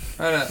Don't.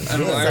 on a Yeah, lighter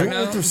do it with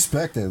note,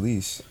 respect at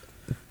least.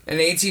 an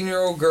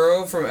 18-year-old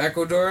girl from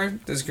Ecuador,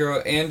 this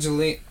girl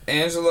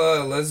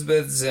Angela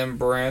Elizabeth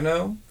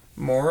Zambrano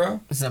Mora,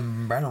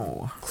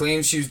 Zambrano.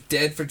 claimed she was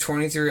dead for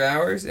 23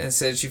 hours and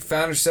said she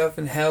found herself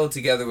in hell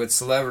together with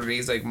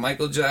celebrities like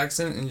Michael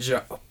Jackson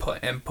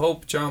and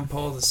Pope John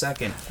Paul II. All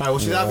right, well,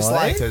 she's obviously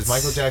lying because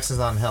Michael Jackson's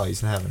not in hell.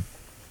 He's in heaven.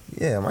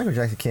 Yeah, Michael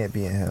Jackson can't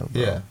be in hell.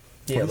 Bro. Yeah.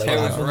 Yeah, like It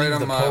I was believe right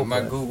the on Pope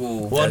my was.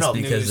 Google. Well, That's no,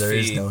 because news there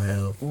is feed. no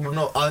hell. Well,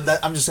 no,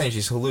 I'm just saying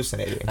she's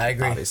hallucinating. I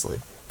agree. Obviously,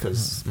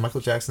 because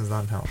Michael Jackson's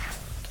not in hell.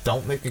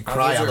 Don't make me I cry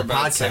thought you on were the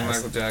about to say podcast.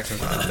 Michael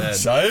Jackson's not dead.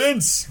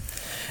 Science.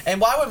 And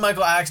why would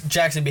Michael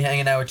Jackson be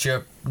hanging out with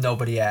your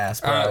nobody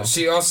ass, bro?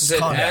 She also said,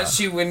 Calm down. as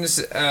she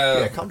witnessed,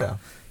 Yeah, calm down.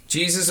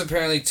 Jesus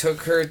apparently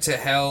took her to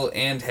hell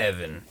and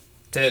heaven.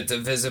 To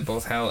visit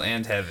both hell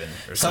and heaven.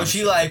 Or So some she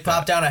shit like that.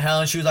 popped down to hell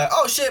and she was like,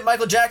 "Oh shit,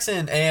 Michael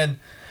Jackson!" And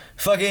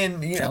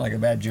fucking Sound like a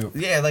bad joke.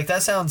 yeah, like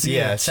that sounds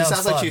Yeah, she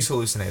sounds like fun. she's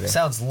hallucinating.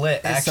 Sounds lit.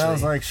 It Actually,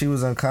 sounds like she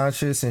was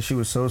unconscious and she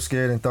was so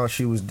scared and thought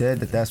she was dead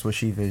that's what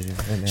she visioned.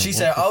 And then she woke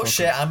said, the "Oh fuck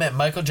shit, up. I met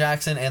Michael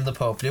Jackson and the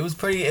Pope." It was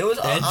pretty. It was.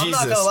 And I'm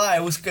not Jesus. gonna lie.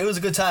 It was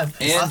a good time.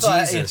 And I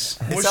thought, Jesus.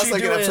 hey, It what's sounds she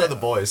like an doing? episode of The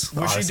Boys.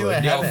 What's she honestly.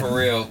 doing? Yo, Heaven. for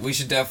real. We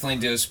should definitely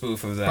do a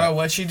spoof of that. Bro,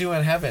 what'd she do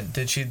in heaven?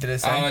 Did it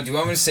say? Do you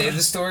want me to save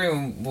the story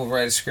and we'll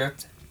write a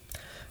script?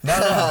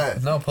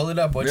 No, pull it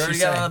up. We What'd she already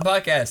say? got it on the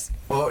podcast.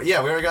 Well,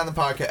 yeah, we already got on the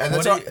podcast, and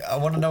that's I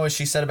want to know what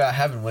she said about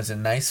heaven. Was it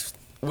nice?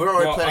 we're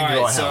already Well, planning to go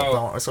alright, to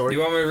hell. So you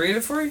want me to read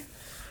it for you?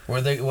 Were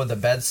the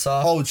beds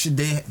soft? Oh, should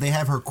they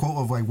have her quote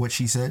of like what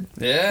she said?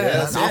 Yeah.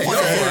 that's I it. want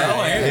to Yeah, hear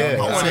yeah, it. yeah. I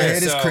want to Alright, hear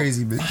it. It's so-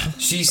 crazy, bitch.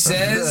 She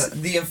says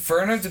the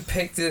inferno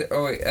depicted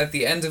at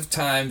the end of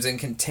times and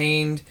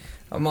contained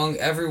among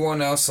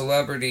everyone else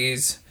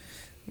celebrities.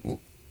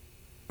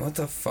 What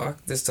the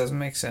fuck? This doesn't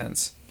make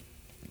sense.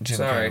 Jim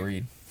sorry. can't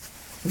read.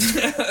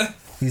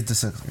 He's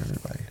dyslexic,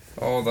 everybody.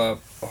 Hold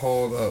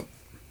up.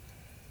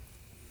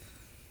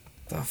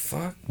 The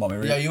fuck? Want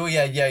me to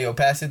read? Yo,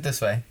 pass it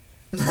this way.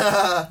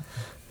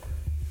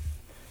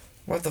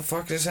 What the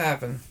fuck just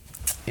happened?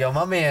 Yo,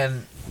 my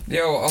man.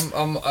 Yo,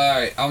 I'm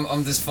alright. I'm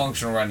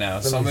dysfunctional right now.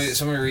 Somebody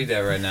read that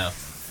right now.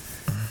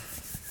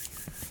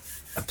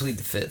 I plead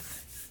the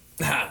fifth.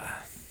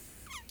 Ha.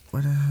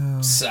 What the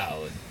hell?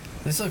 Solid.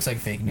 This looks like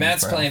fake news.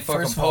 Matt's bro. playing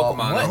fucking First of all,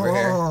 Pokemon what? over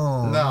here.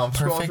 Oh, No, I'm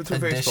scrolling Perfect through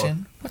Facebook.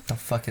 edition. What the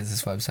fuck is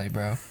this website,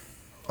 bro?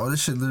 oh,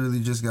 this shit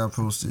literally just got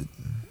posted.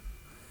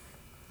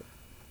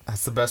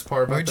 That's the best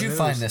part about Where'd the you news.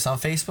 find this on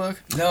Facebook?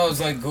 No, it was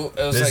like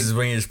This is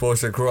when you're supposed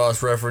to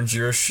cross-reference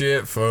your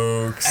shit,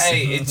 folks.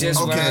 Hey, it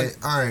just Okay, went.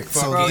 all right.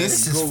 So Fucking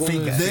this Google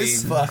News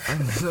this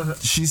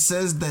feed. she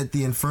says that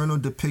the inferno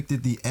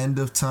depicted the end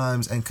of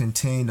times and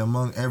contained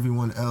among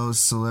everyone else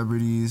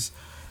celebrities.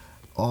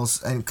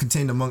 Also, and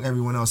contained among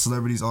everyone else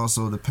celebrities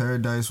also the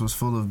paradise was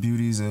full of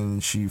beauties, and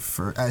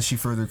as she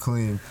further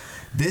claimed,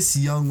 this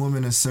young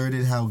woman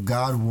asserted how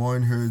God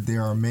warned her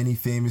there are many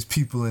famous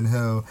people in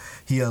hell.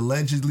 He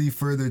allegedly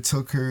further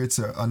took her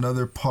to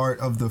another part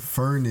of the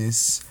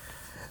furnace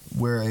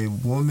where a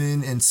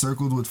woman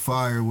encircled with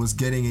fire was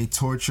getting a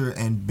torture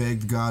and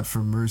begged God for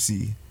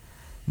mercy.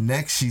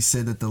 Next, she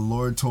said that the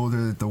Lord told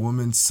her that the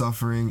woman's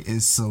suffering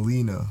is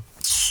Selena.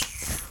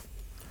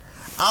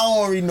 I don't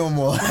want to read no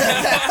more.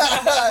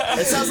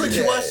 It sounds like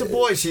she watched The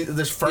Boys. There's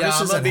Yeah,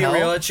 furnaces I'm gonna in be hell.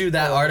 real with you.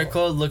 That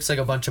article looks like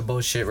a bunch of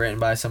bullshit written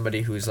by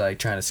somebody who's like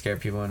trying to scare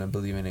people into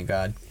believing in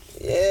God.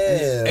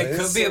 Yeah. It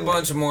could be a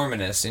bunch of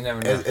Mormonists. You never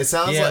know. It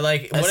sounds Yeah,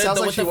 like like what, it sounds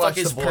like what she the fuck watched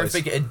is The Boys.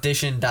 perfect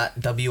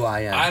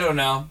edition.wim? I don't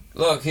know.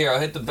 Look here, I'll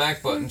hit the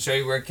back button and show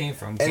you where it came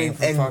from. Came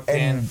from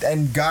fucking.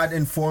 And God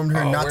informed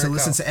her Oh, not where'd to it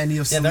listen go? to any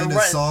of Yeah, they're Selena's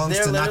right- songs,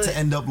 they're to not to literally-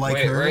 end up like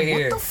Wait, her. right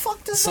here. What the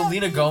fuck does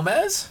Selena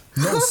Gomez?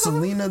 that mean? No,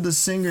 Selena, the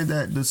singer,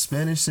 the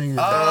Spanish singer.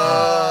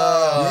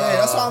 Oh, yeah,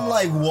 that's why I'm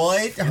like,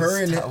 what?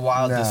 Her and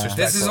wild Nah. disrespect.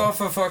 This is off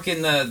of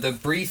fucking the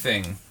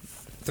briefing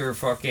through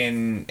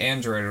fucking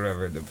Android or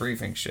whatever. The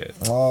briefing shit.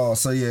 Oh,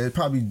 so yeah, it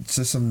probably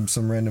just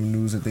some random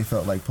news that they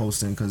felt like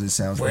posting because it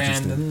sounds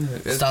interesting. Random.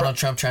 It's Donald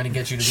Trump trying to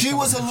get you to. She become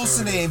was a conservative.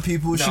 hallucinating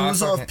people. She No, I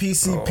was off fucking-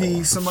 PCP.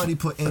 oh. Somebody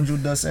put angel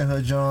dust in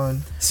her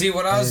John. See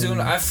what I was doing?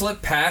 I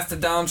flipped past the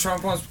Donald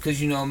Trump ones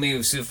because you know me.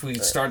 If we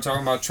start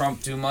talking about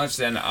Trump too much,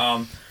 then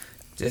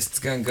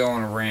just gonna go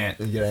on a rant.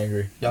 You get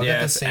angry. Y'all Yeah, got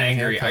the it's same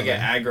angry. haircut, I get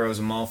man. aggro as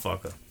a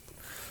motherfucker.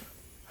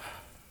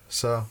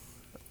 So,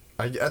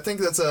 I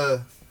think that's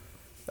a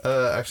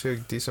actually a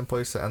decent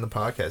place to end the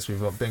podcast.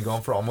 We've been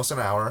going for almost an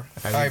hour.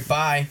 And All right,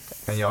 bye.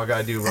 And y'all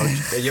gotta do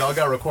y'all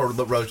gotta record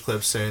Roach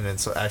clips soon, and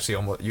so actually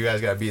almost you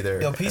guys gotta be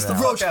there. Yo, peace the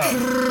fuck out.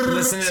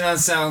 Listening on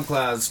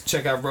SoundCloud.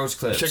 Check out Roach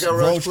Clips. Check out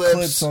Roach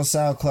Clips on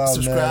SoundCloud.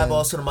 Subscribe man.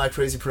 also to My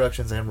Crazy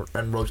Productions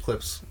and Roach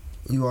Clips.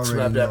 You already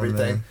Subscribe to know,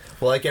 everything. man.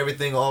 Well, like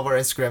everything, all of our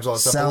Instagrams, all that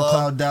stuff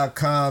below.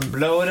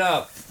 Blow it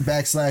up.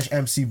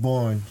 SoundCloud.com/MC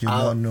Born. You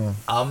all know.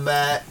 I'm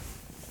Matt.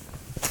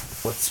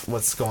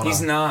 What's going on?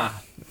 He's not.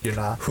 You're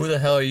not. Who the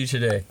hell are you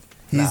today?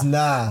 He's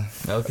nah.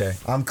 Okay.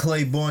 I'm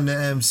Claiborne the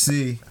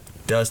MC.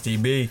 Dusty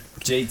B.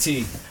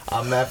 JT.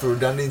 I'm Matt for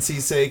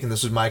redundancy's sake, and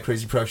this was My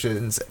Crazy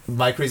Productions,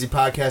 My Crazy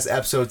Podcast,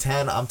 episode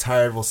 10. I'm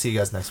tired. We'll see you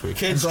guys next week.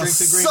 Kids, drink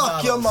the green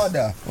Suck your bottles.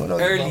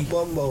 mother. Early.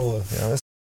 Yeah,